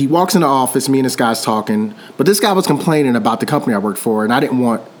he walks in the office, me and this guy's talking, but this guy was complaining about the company I worked for, and I didn't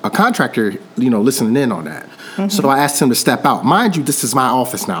want a contractor, listening in on that. So I asked him to step out. Mind you, this is my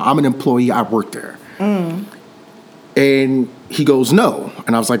office now. I'm an employee. I work there. And he goes, no.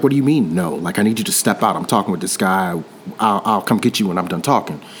 And I was like, what do you mean, no? Like, I need you to step out. I'm talking with this guy. I'll come get you when I'm done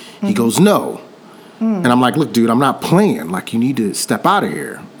talking. He goes, no. And I'm like, look, dude, I'm not playing. Like, you need to step out of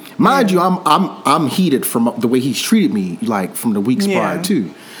here. Mind you, I'm heated from the way he's treated me, like, from the weeks prior,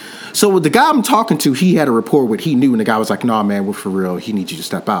 too. So with the guy I'm talking to, he had a rapport with, he knew, and the guy was like, nah, man, we're for real. He needs you to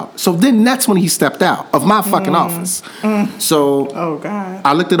step out. So then that's when he stepped out of my fucking office. So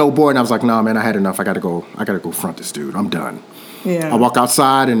I looked at old boy, and I was like, nah, man, I had enough. I gotta go front this dude. I'm done. I walk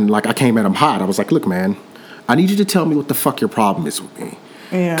outside, and like I came at him hot. I was like, look, man, I need you to tell me what the fuck your problem is with me.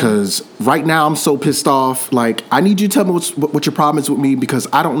 Because right now I'm so pissed off. Like, I need you to tell me what your problem is with me, because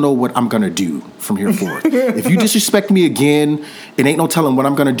I don't know what I'm going to do from here forth. If you disrespect me again, it ain't no telling what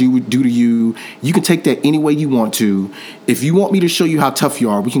I'm going to do to you. You can take that any way you want to. If you want me to show you how tough you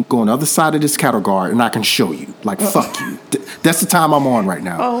are, we can go on the other side of this cattle guard, and I can show you. Like, fuck you. That's the time I'm on right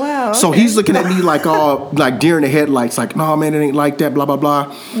now. Oh, wow. So he's looking at me like all like deer in the headlights, like, no, man, it ain't like that, blah, blah,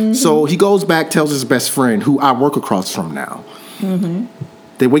 blah. So he goes back, tells his best friend, who I work across from now.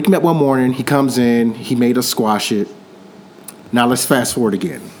 They wake him up one morning. He comes in. He made us squash it. Now let's fast forward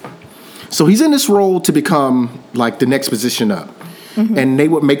again. So he's in this role to become like the next position up. And they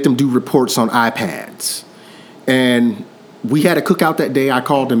would make them do reports on iPads. And we had a cookout that day. I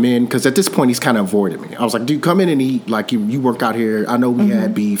called him in because at this point he's kind of avoiding me. I was like, dude, come in and eat. Like, you work out here. I know we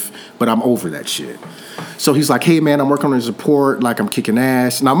had beef, but I'm over that shit. So he's like, hey, man, I'm working on his report. Like, I'm kicking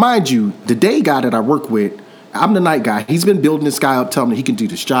ass. Now, mind you, the day guy that I work with, I'm the night guy. He's been building this guy up, telling him he can do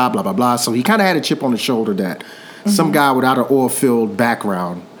this job, blah, blah, blah. So he kind of had a chip on his shoulder that some guy without an oil-filled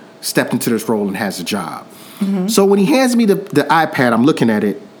background stepped into this role and has a job. So when he hands me the iPad, I'm looking at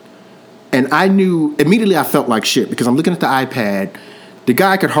it, and I knew immediately I felt like shit because I'm looking at the iPad. The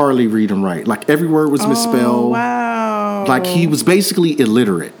guy could hardly read and write. Like, every word was misspelled. Oh, wow. Like, he was basically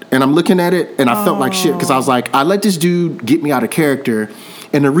illiterate. And I'm looking at it, and I felt like shit because I was like, I let this dude get me out of character.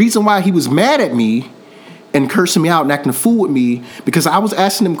 And the reason why he was mad at me and cursing me out and acting a fool with me, because I was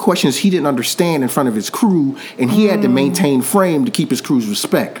asking him questions he didn't understand in front of his crew, and he had to maintain frame to keep his crew's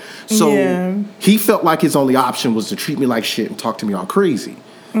respect. So he felt like his only option was to treat me like shit and talk to me all crazy.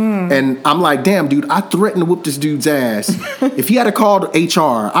 And I'm like, damn, dude, I threatened to whoop this dude's ass. If he had called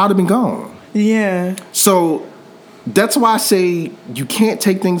HR, I'd have been gone. So that's why I say you can't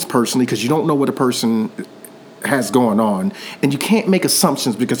take things personally, because you don't know what a person has going on, and you can't make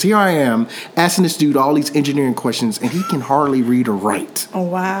assumptions, because here I am asking this dude all these engineering questions and he can hardly read or write. Oh,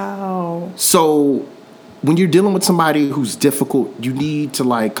 wow. So when you're dealing with somebody who's difficult, you need to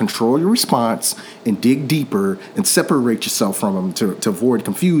like control your response and dig deeper and separate yourself from them to avoid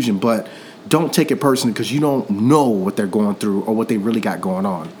confusion, but don't take it personally because you don't know what they're going through or what they really got going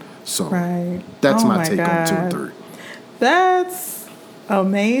on. So that's my take on 2 and 3. That's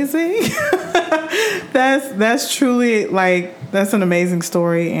amazing. That's truly, like, that's an amazing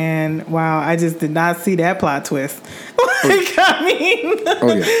story, and wow, I just did not see that plot twist. I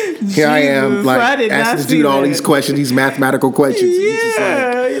mean, here I am, like, asking this dude all these questions, these mathematical questions.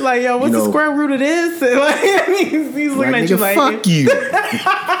 Yeah, like, yo, what's the square root of this? And like, he's looking at you like, fuck you.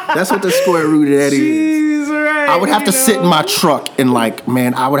 That's what the square root of that is. Right. I would have to sit in my truck and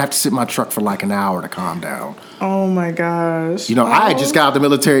I would have to sit in my truck for like an hour to calm down. Oh my gosh. I had just got out the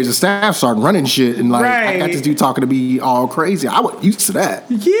military as a staff sergeant running shit, and I got this dude talking to me all crazy. I was used to that.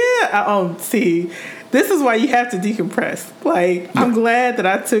 Yeah. See, this is why you have to decompress. I'm glad that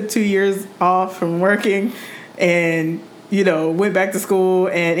I took 2 years off from working and, went back to school.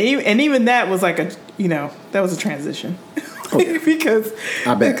 And even that was like that was a transition. Okay.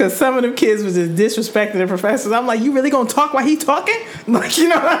 because some of them kids was just disrespecting the professors. I'm like, you really gonna talk while he talking? Like, you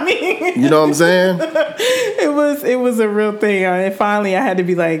know what I mean? You know what I'm saying? It was a real thing. And finally I had to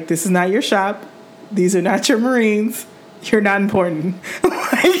be like, this is not your shop. These are not your Marines. You're not important.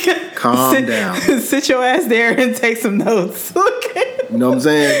 Calm down. Sit your ass there and take some notes. Okay. You know what I'm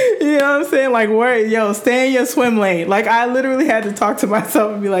saying? You know what I'm saying? Stay in your swim lane. I literally had to talk to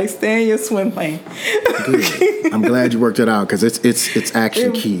myself and be like, stay in your swim lane. Good. I'm glad you worked it out because it's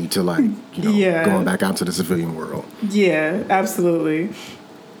actually key to going back out to the civilian world. Yeah, absolutely.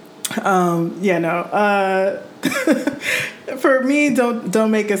 For me,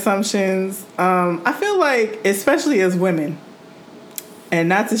 don't make assumptions. I feel like, especially as women, and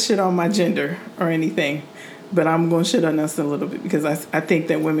not to shit on my gender or anything, but I'm going to shit on us a little bit because I think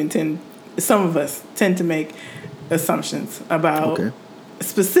that some of us tend to make assumptions about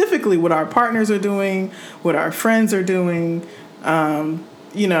specifically what our partners are doing, what our friends are doing, how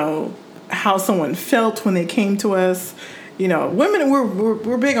someone felt when they came to us. Women,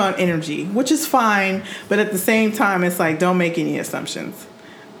 we're big on energy, which is fine, but at the same time, it's like, don't make any assumptions.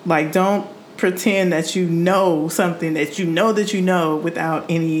 Don't pretend that you know something that you know without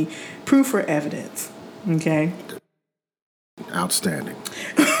any proof or evidence. Okay? Outstanding.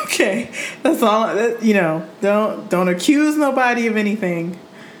 Okay. That's all. Don't accuse nobody of anything.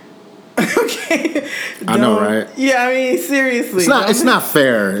 Okay. I know, right? Yeah, I mean, seriously. It's not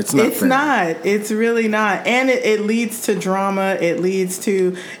fair. It's fair. Not. It's really not. And it leads to drama. It leads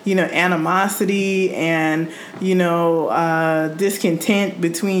to, animosity and, discontent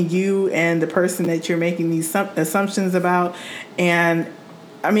between you and the person that you're making these assumptions about. And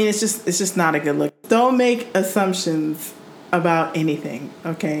I mean, it's just not a good look. Don't make assumptions about anything.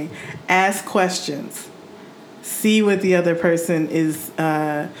 Okay. Ask questions. See what the other person is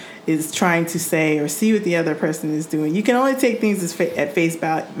trying to say, or see what the other person is doing. You can only take things at face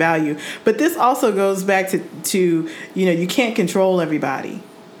value. But this also goes back to you can't control everybody.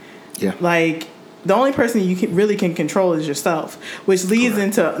 Yeah. The only person you really can control is yourself, which leads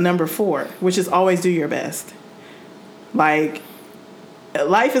into number 4, which is always do your best.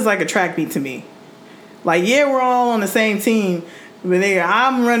 Life is like a track meet to me. We're all on the same team, but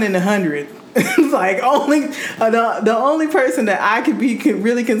I'm running 100. It's the only person that I could be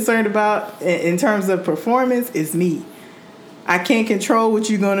really concerned about in terms of performance is me. I can't control what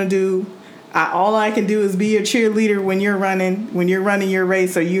you're gonna do. All I can do is be your cheerleader when you're running your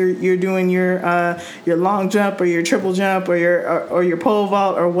race, or you're doing your long jump or your triple jump or your pole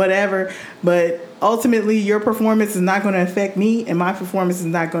vault or whatever. But ultimately, your performance is not going to affect me, and my performance is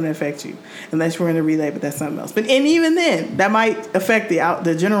not going to affect you, unless we're in a relay. But that's something else. And even then, that might affect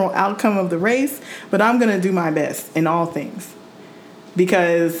the general outcome of the race. But I'm going to do my best in all things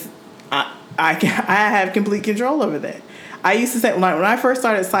because I have complete control over that. I used to say, when I first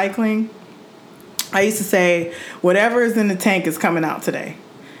started cycling, I used to say, whatever is in the tank is coming out today.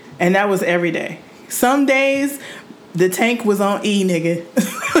 And that was every day. Some days, the tank was on E, nigga.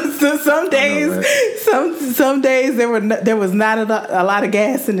 So some days there was not a lot of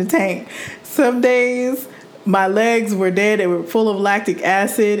gas in the tank. Some days my legs were dead. They were full of lactic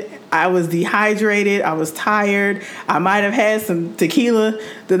acid. I was dehydrated. I was tired. I might have had some tequila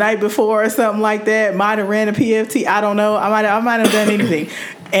the night before or something like that. Might have ran a PFT. I don't know. I might have done anything.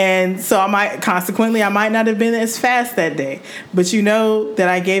 And so I might not have been as fast that day. But that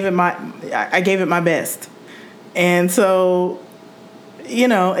I gave it my best. And so,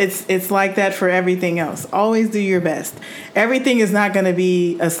 it's like that for everything else. Always do your best. Everything is not going to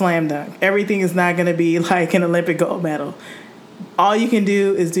be a slam dunk. Everything is not going to be like an Olympic gold medal. All you can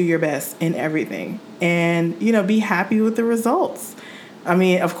do is do your best in everything. And, be happy with the results. I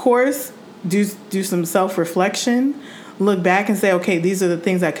mean, of course, do some self-reflection. Look back and say, okay, these are the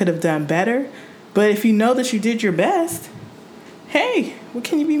things I could have done better. But if you know that you did your best, hey, what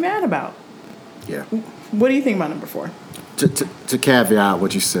can you be mad about? Yeah. What do you think about number 4? To caveat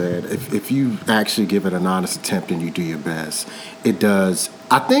what you said, if you actually give it an honest attempt and you do your best, it does.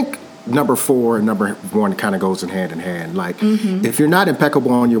 I think number 4 and number 1 kind of goes in hand. If you're not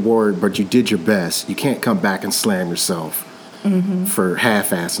impeccable on your word, but you did your best, you can't come back and slam yourself for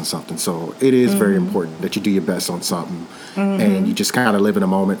half-assing something. So it is very important that you do your best on something, and you just kind of live in a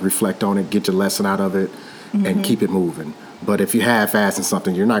moment, reflect on it, get your lesson out of it, and keep it moving. But if you half-assing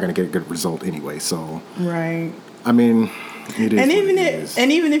something, you're not going to get a good result anyway. So, Right. I mean, it is. And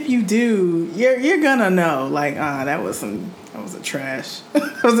what even if you do, you're gonna know, like, that was a trash.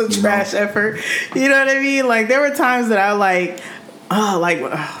 That was a trash effort. You know what I mean? Like, there were times that I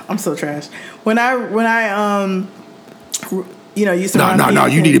I'm so trash. When I used to run No,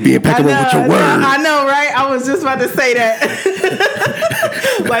 you need to be impeccable with your words. I know, right? I was just about to say that.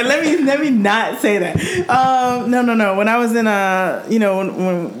 Like, let me not say that. No. When I was in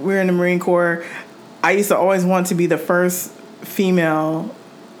when we were in the Marine Corps, I used to always want to be the first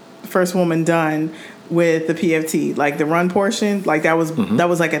woman done with the PFT, like the run portion. Like, that was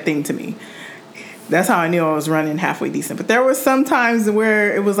like a thing to me. That's how I knew I was running halfway decent. But there were some times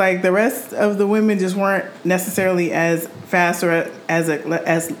where it was like the rest of the women just weren't necessarily as fast or as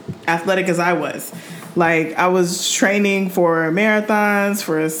athletic as I was. Like, I was training for marathons,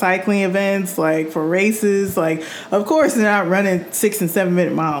 for cycling events, like for races. Like, of course, they're not running 6 and 7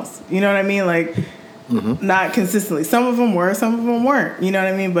 minute miles. You know what I mean? Like, not consistently. Some of them were, some of them weren't. You know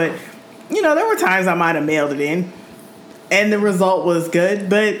what I mean? But, there were times I might have mailed it in and the result was good.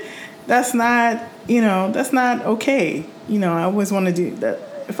 But that's not okay. I always want to do that.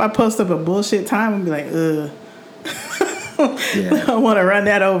 If I post up a bullshit time, I'd be like, ugh. I want to run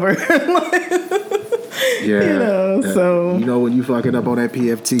that over. So. When you fucking up on that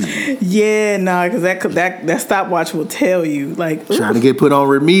PFT. Yeah, nah, because that stopwatch will tell you. Like, trying to get put on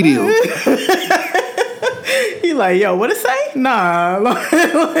remedial. You like, yo, what it say? Nah. No.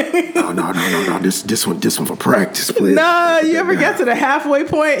 This one for practice, please. Nah, you ever get to the halfway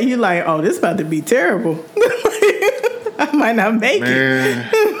point and you like, oh, this about to be terrible. I might not make it.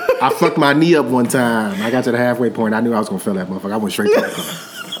 I fucked my knee up one time. I got to the halfway point. I knew I was gonna fail that motherfucker. I went straight to the car.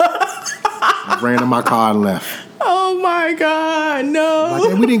 I ran in my car and left. Oh my God, no.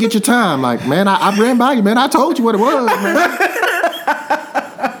 Like, hey, we didn't get your time. Like, man, I ran by you, man. I told you what it was, man.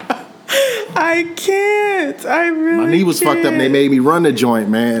 I can't. I really My knee was can't. fucked up and they made me run the joint,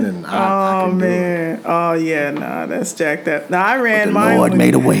 man. And I couldn't do it. Oh yeah, nah, that's jacked up. Now I ran But the Lord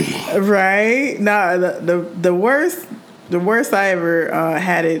made a way. Right? Nah, the worst I ever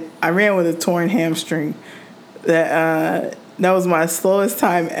had it. I ran with a torn hamstring. That was my slowest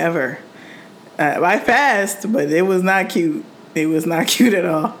time ever. I fast, but it was not cute. It was not cute at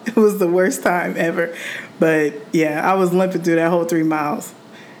all. It was the worst time ever. But yeah, I was limping through that whole 3 miles.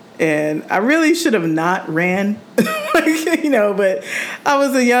 And I really should have not ran, but I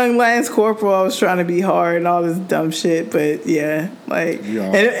was a young Lance Corporal. I was trying to be hard and all this dumb shit. But yeah, like,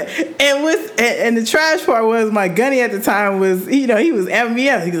 and the trash part was my gunny at the time was, he was amping me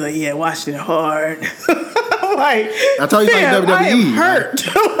up. He was like, yeah, Washington hard. I'm like, I told you like WWE. I am hurt.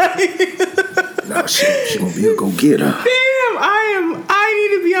 No, she gonna be a go-getter. Damn, I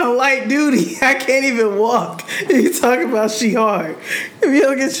need to be on light duty. I can't even walk. You talk about she hard. If you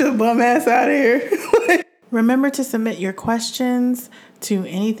don't get your bum ass out of here. Remember to submit your questions to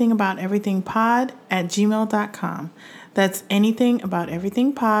anythingaboutEverythingPod@gmail.com. That's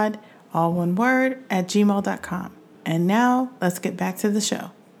anythingaboutEverythingPod, all one word, @gmail.com. And now let's get back to the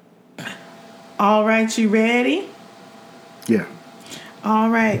show. All right, you ready? Yeah.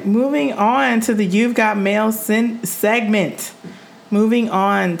 All right, moving on to the You've Got Mail segment. Listen,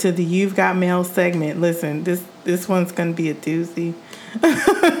 this one's going to be a doozy.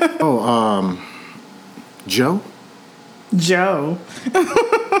 Joe? Joe.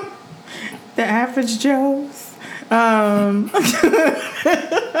 The average Joes.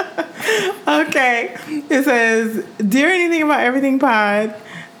 Okay. It says, Dear Anything About Everything Pod,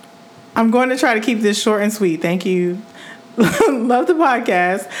 I'm going to try to keep this short and sweet. Thank you. Love the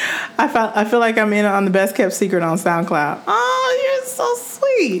podcast. I feel like I'm in on the best kept secret on SoundCloud. Oh, you're so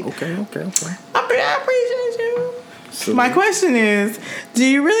sweet. Okay. I appreciate you. So, my question is, do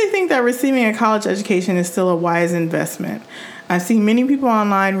you really think that receiving a college education is still a wise investment? I've seen many people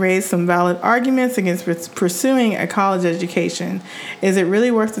online raise some valid arguments against pursuing a college education. Is it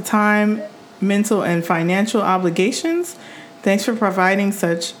really worth the time, mental, and financial obligations? Thanks for providing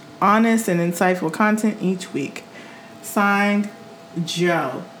such honest and insightful content each week. Signed,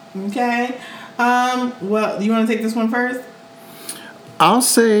 Joe. Okay. Well, you want to take this one first? I'll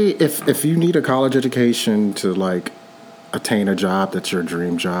say if you need a college education to like attain a job that's your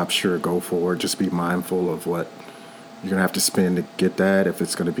dream job, sure, go for it. Just be mindful of what you're gonna have to spend to get that. If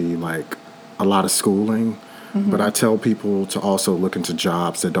it's gonna be like a lot of schooling. Mm-hmm. But I tell people to also look into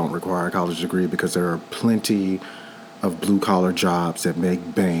jobs that don't require a college degree because there are plenty of blue-collar jobs that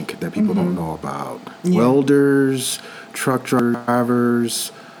make bank that people don't know about. Yeah. Welders, truck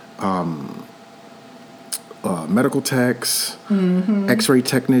drivers, medical techs, x-ray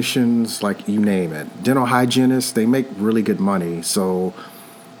technicians, like you name it. Dental hygienists, they make really good money. So,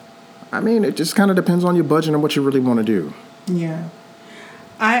 I mean, it just kind of depends on your budget and what you really want to do. Yeah.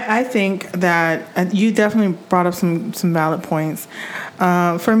 I think that you definitely brought up some valid points.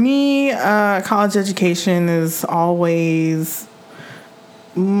 For me, college education is always,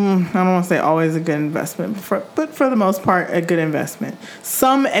 I don't want to say always a good investment, but for the most part, a good investment.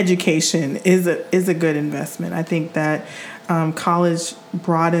 Some education is a good investment. I think that college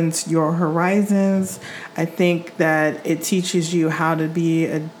broadens your horizons. I think that it teaches you how to be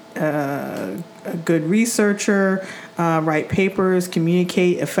a good researcher, write papers,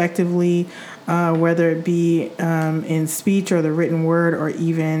 communicate effectively, whether it be in speech or the written word, or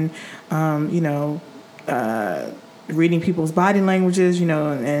even, reading people's body languages,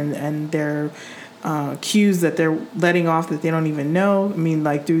 and their cues that they're letting off that they don't even know. I mean,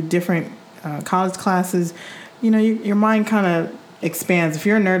 like through different college classes, your mind kind of expands. If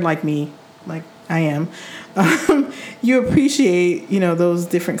you're a nerd like me, like I am, you appreciate, those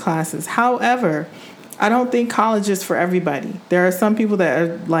different classes. However, I don't think college is for everybody. There are some people that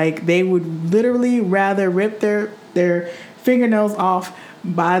are like, they would literally rather rip their fingernails off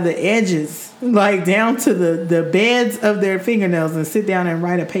by the edges, like down to the beds of their fingernails, and sit down and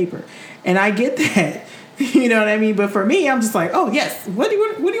write a paper. And I get that. You know what I mean? But for me, I'm just like, oh, yes. What do you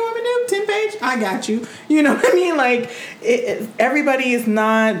want me to do? 10 page? I got you. You know what I mean? Like, everybody is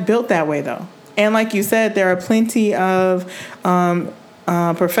not built that way, though. And like you said, there are plenty of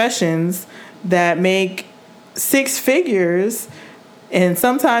professions that make 6 figures, and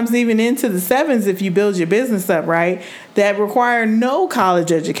sometimes even into the 7s if you build your business up right, that require no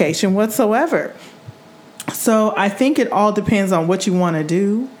college education whatsoever. So I think it all depends on what you want to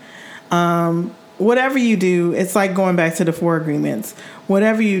do. Whatever you do, it's like going back to the 4 agreements.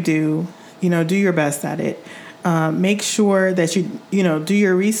 Whatever you do, do your best at it. Make sure that you do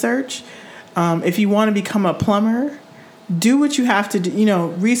your research. If you want to become a plumber, do what you have to do,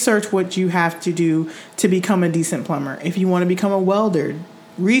 research what you have to do to become a decent plumber. If you want to become a welder,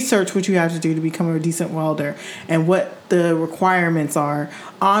 research what you have to do to become a decent welder and what the requirements are.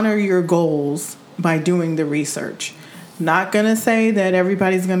 Honor your goals by doing the research. Not going to say that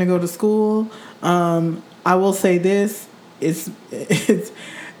everybody's going to go to school. I will say this, it's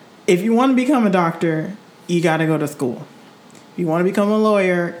if you want to become a doctor, you got to go to school. If you want to become a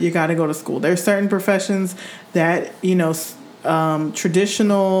lawyer, you got to go to school. There's certain professions that,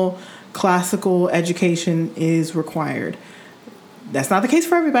 traditional classical education is required. That's not the case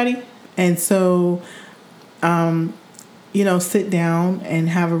for everybody. And so, sit down and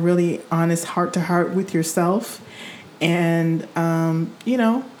have a really honest heart-to-heart with yourself and,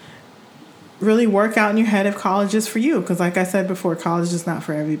 really work out in your head if college is for you. Because like I said before, college is not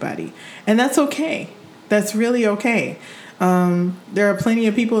for everybody. And that's okay. That's really okay. There are plenty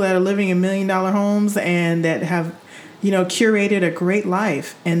of people that are living in $1 million homes and that have, curated a great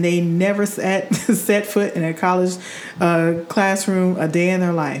life, and they never set foot in a college classroom a day in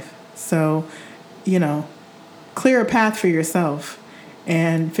their life. So, clear a path for yourself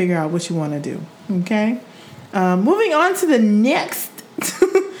and figure out what you want to do. Okay. Moving on to the next,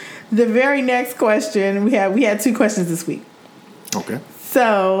 the very next question. We had 2 questions this week. Okay.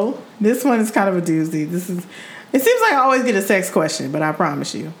 So this one is kind of a doozy. It seems like I always get a sex question, but I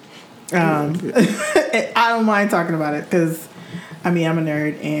promise you, I don't mind talking about it because, I'm a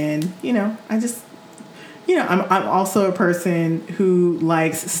nerd, and I just, I'm also a person who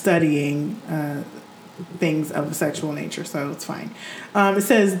likes studying things of a sexual nature, so it's fine. It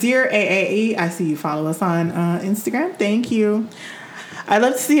says, "Dear AAE, I see you follow us on Instagram. Thank you. I'd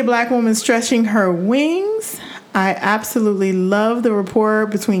love to see a black woman stretching her wings. I absolutely love the rapport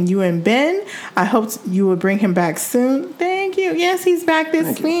between you and Ben. I hope you will bring him back soon." Thank you. Yes, he's back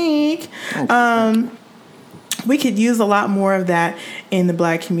this week. We could use a lot more of that in the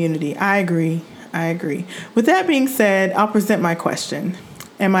black community. I agree. With that being said, I'll present my question.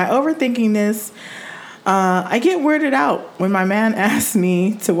 Am I overthinking this? I get weirded out when my man asks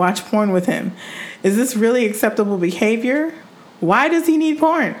me to watch porn with him. Is this really acceptable behavior? Why does he need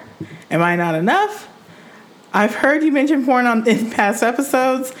porn? Am I not enough? I've heard you mention porn in past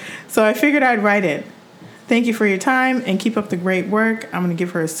episodes, so I figured I'd write it. Thank you for your time and keep up the great work. I'm going to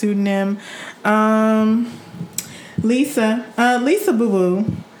give her a pseudonym. Lisa Boo Boo.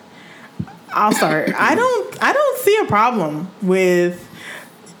 I'll start. I don't see a problem with,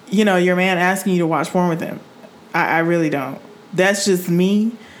 your man asking you to watch porn with him. I really don't. That's just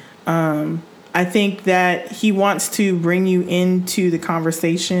me. I think that he wants to bring you into the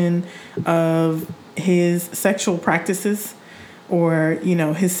conversation of his sexual practices or, you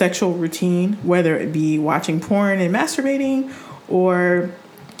know, his sexual routine, whether it be watching porn and masturbating or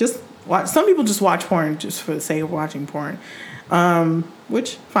just watch. Some people just watch porn just for the sake of watching porn,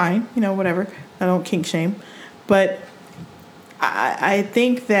 which fine, you know, whatever. I don't kink shame. But I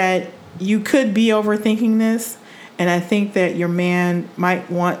think that you could be overthinking this. And I think that your man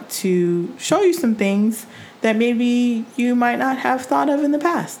might want to show you some things that maybe you might not have thought of in the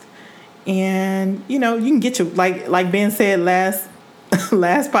past. And, you know, you can get your, like Ben said last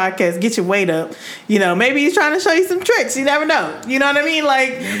podcast, get your weight up. You know, maybe he's trying to show you some tricks. You never know. You know what I mean?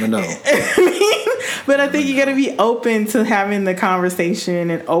 Like, Never know. But I think you got to be open to having the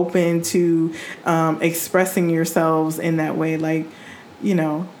conversation and open to expressing yourselves in that way. Like, you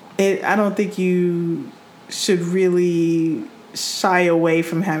know, I don't think you should really shy away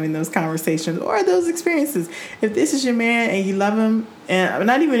from having those conversations or those experiences. If this is your man and you love him, and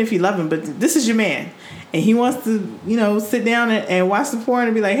not even if you love him, but this is your man and he wants to, you know, sit down and watch the porn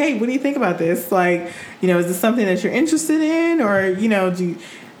and be like, hey, what do you think about this? Like, you know, is this something that you're interested in? Or, you know, do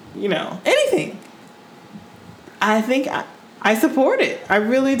you know, anything. I think I support it. I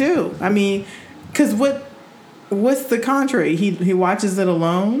really do. I mean, because what's the contrary? He watches it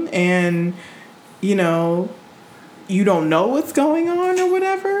alone and, you know, you don't know what's going on or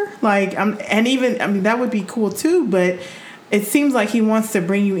whatever. Like, that would be cool too, but it seems like he wants to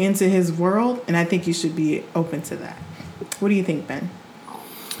bring you into his world, and I think you should be open to that. What do you think, Ben?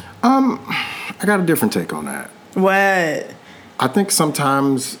 I got a different take on that. What? I think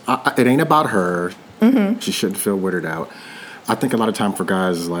sometimes it ain't about her. Mm-hmm. She shouldn't feel weirded out. I think a lot of time for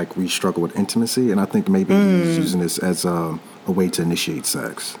guys, like, we struggle with intimacy, and I think maybe he's using this as a way to initiate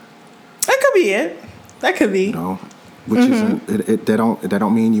sex. That could be it. That could be. You know, which isn't that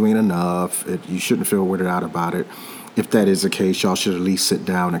don't mean you ain't enough. You shouldn't feel weirded out about it. If that is the case, y'all should at least sit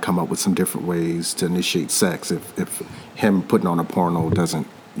down and come up with some different ways to initiate sex. If him putting on a porno doesn't,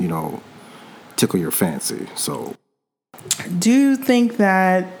 you know, tickle your fancy. So, do you think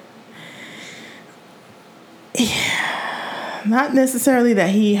that? Not necessarily that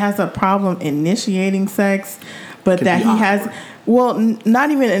he has a problem initiating sex, but that he has. Well, not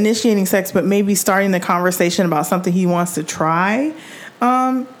even initiating sex, but maybe starting the conversation about something he wants to try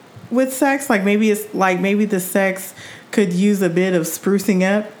with sex. Like maybe the sex could use a bit of sprucing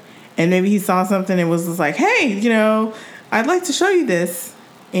up, and maybe he saw something and was just like, "Hey, you know, I'd like to show you this,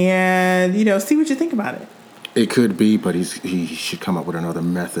 and you know, see what you think about it." It could be, but he should come up with another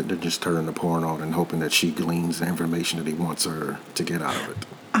method than just turning the porn on and hoping that she gleans the information that he wants her to get out of it.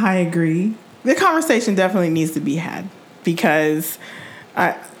 I agree. The conversation definitely needs to be had because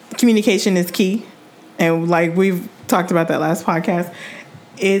communication is key. And like we've talked about that last podcast,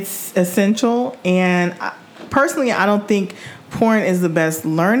 it's essential. And personally, I don't think porn is the best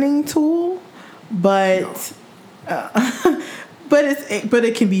learning tool, but but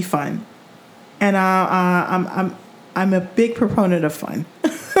it can be fun. And I'm a big proponent of fun.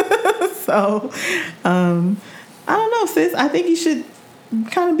 So I don't know, sis. I think you should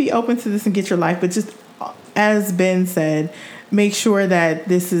kind of be open to this and get your life, but just as Ben said, make sure that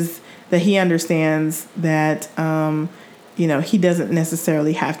that he understands that you know, he doesn't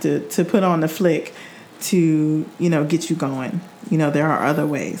necessarily have to put on the flick to, you know, get you going. You know, there are other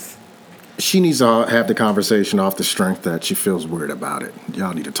ways. She needs to have the conversation off the strength that she feels weird about it.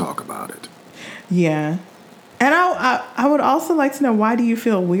 Y'all need to talk about it. Yeah. And I would also like to know, why do you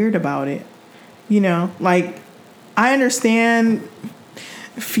feel weird about it? You know, like, I understand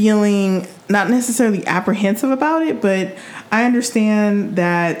feeling not necessarily apprehensive about it, but I understand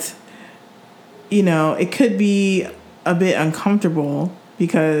that, you know, it could be a bit uncomfortable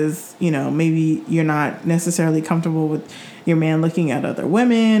because, you know, maybe you're not necessarily comfortable with your man looking at other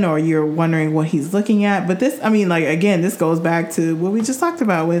women, or you're wondering what he's looking at. But this, I mean, like, again, this goes back to what we just talked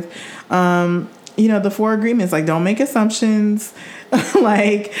about with, you know, the 4 agreements. Like, don't make assumptions.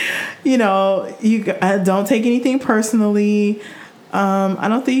 Like, you know, you don't take anything personally. I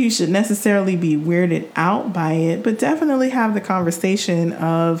don't think you should necessarily be weirded out by it, but definitely have the conversation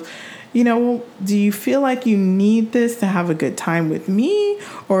of, you know, do you feel like you need this to have a good time with me,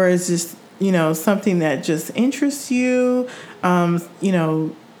 or is this, you know, something that just interests you? You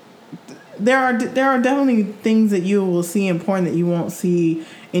know, there are definitely things that you will see in porn that you won't see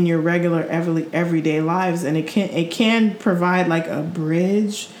in your regular everyday lives, and it can provide like a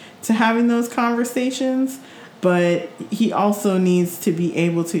bridge to having those conversations. But he also needs to be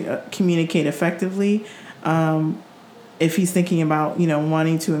able to communicate effectively. If he's thinking about, you know,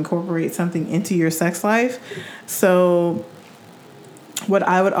 wanting to incorporate something into your sex life. So what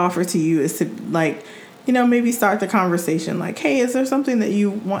I would offer to you is to, like, you know, maybe start the conversation like, hey, is there something that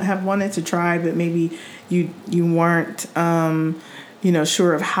you have wanted to try, but maybe you weren't, you know,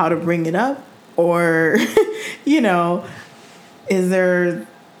 sure of how to bring it up? Or, you know, is there,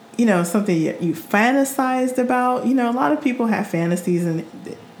 you know, something you fantasized about? You know, a lot of people have fantasies and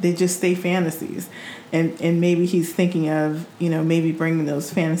they just stay fantasies. And maybe he's thinking of, you know, maybe bringing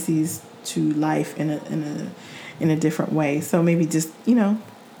those fantasies to life in a different way. So maybe just, you know,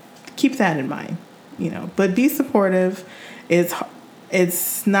 keep that in mind, you know, but be supportive.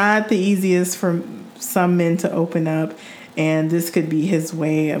 It's not the easiest for some men to open up, and this could be his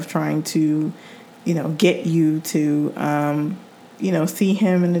way of trying to, you know, get you to, you know, see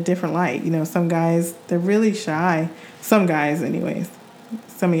him in a different light. You know, some guys, they're really shy. Some guys, anyways.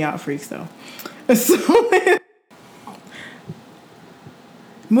 Some of y'all freaks, though. So,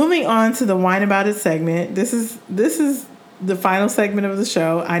 moving on to the Wine About It segment. This is the final segment of the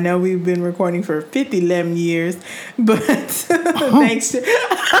show. I know we've been recording for 11 years, but thank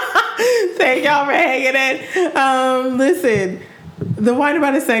y'all for hanging in. Listen, the Wine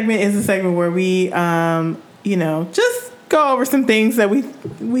About It segment is a segment where we, you know, just go over some things that we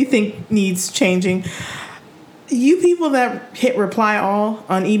think needs changing. You people that hit reply all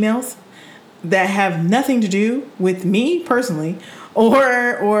on emails that have nothing to do with me personally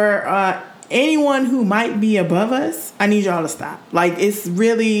or anyone who might be above us, I need y'all to stop. Like, it's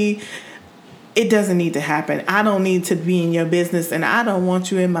really, it doesn't need to happen. I don't need to be in your business, and I don't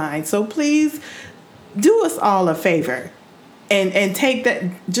want you in mine. So please do us all a favor and take that,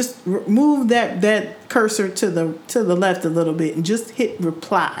 just move that cursor to the left a little bit and just hit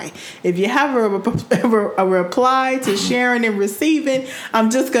reply. If you have a reply to sharing and receiving,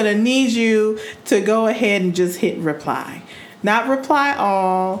 I'm just going to need you to go ahead and just hit reply. Not reply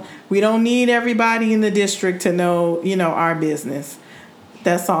all. We don't need everybody in the district to know, you know, our business.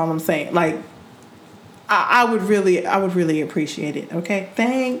 That's all I'm saying. Like, I would really appreciate it. Okay.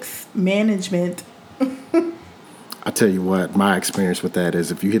 Thanks, management. I tell you what, my experience with that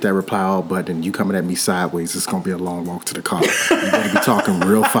is if you hit that reply all button and you coming at me sideways, it's going to be a long walk to the car. You better be talking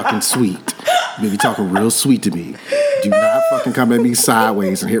real fucking sweet. You better be talking real sweet to me. Do not fucking come at me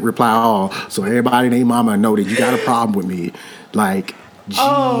sideways and hit reply all so everybody and their mama know that you got a problem with me. Like,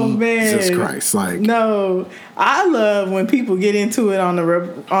 Jesus Christ. Like, no, I love when people get into it on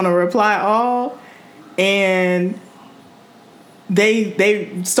a reply all and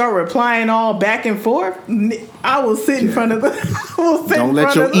they start replying all back and forth. I will sit in front of the. Don't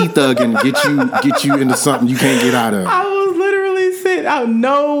let your e-thugging get you into something you can't get out of. I will literally sit.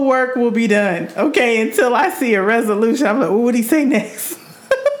 No work will be done. Okay, until I see a resolution. I'm like, well, what did he say next?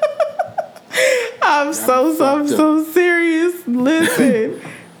 I'm so serious. Listen,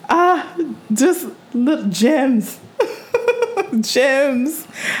 just little gems, gems,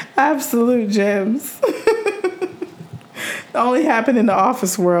 absolute gems. Only happened in the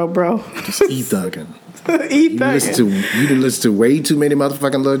office world, bro. Just e-thugging. E-thugging. You done listened to way too many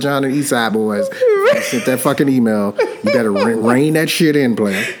motherfucking Lil Jon and Eastside Boys. You sent that fucking email. You better rein that shit in,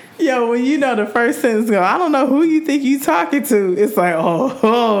 player. Yo, when you know the first sentence go, I don't know who you think you talking to. It's like,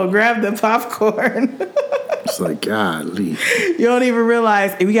 oh, grab the popcorn. It's like, golly. You don't even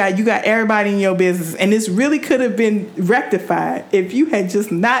realize you got everybody in your business, and this really could have been rectified if you had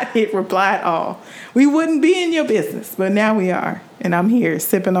just not hit reply at all. We wouldn't be in your business, but now we are, and I'm here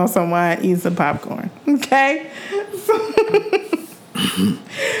sipping on some wine, eating some popcorn. Okay.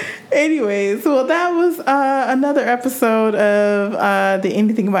 Anyways, well, that was another episode of the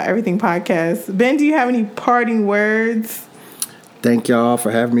Anything About Everything podcast. Ben, do you have any parting words? Thank y'all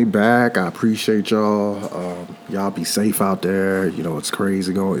for having me back. I appreciate y'all. Y'all be safe out there. You know, it's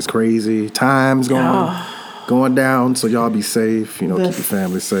crazy. Time's going down, so y'all be safe. You know, keep your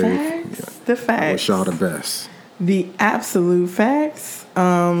family safe. The facts. I wish y'all the best. The absolute facts.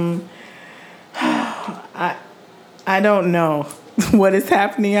 I don't know what is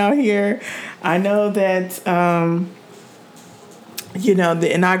happening out here. I know that you know,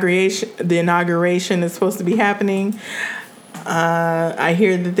 the inauguration is supposed to be happening. I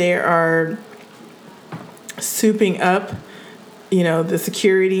hear that they are souping up, you know, the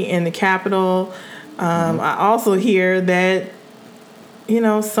security in the Capitol. I also hear that, you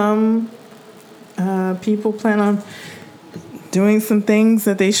know, some people plan on doing some things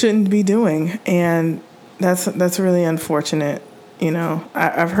that they shouldn't be doing, and that's really unfortunate. You know,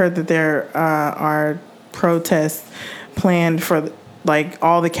 I've heard that there are protests planned for like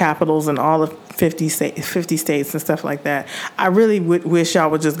all the capitals and all the 50 states and stuff like that. I really wish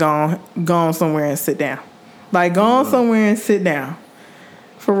y'all would just go on somewhere and sit down. Like, go on somewhere and sit down.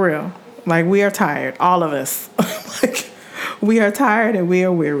 For real. Like, we are tired. All of us. Like, We are tired and we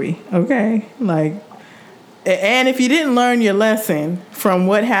are weary. Okay, like, and if you didn't learn your lesson from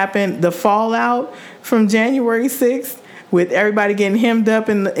what happened, the fallout from January 6th, with everybody getting hemmed up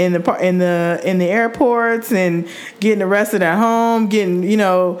in the airports and getting arrested at home, getting, you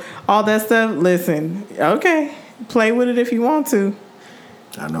know, all that stuff. Listen, okay, play with it if you want to.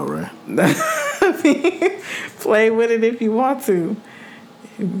 I know, right? Play with it if you want to.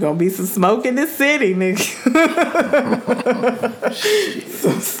 Gonna be some smoke in the city, nigga.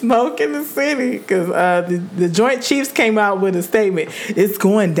 Some smoke in the city, because the Joint Chiefs came out with a statement. It's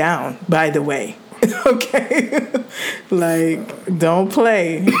going down, by the way. Okay, like, don't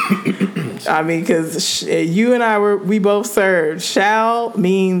play. I mean, because you and I we both served. Shall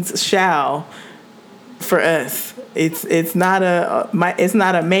means shall for us. It's not a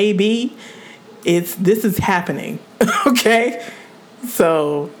maybe. This is happening. Okay,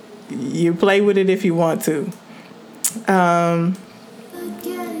 so you play with it if you want to.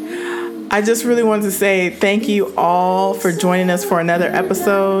 I just really wanted to say thank you all for joining us for another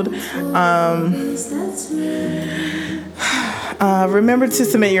episode. Remember to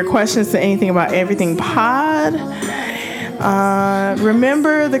submit your questions to Anything About Everything Pod.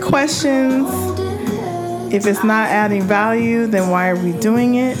 Remember the questions. If it's not adding value, then why are we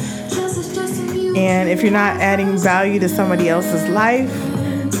doing it? And if you're not adding value to somebody else's life,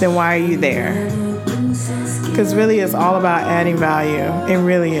 then why are you there? Because really it's all about adding value. It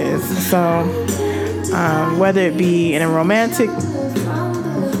really is. So whether it be in a romantic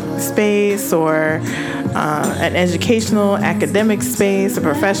space or an educational, academic space, a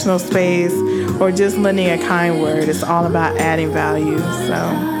professional space, or just lending a kind word, it's all about adding value. So,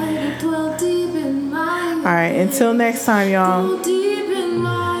 all right, until next time, y'all.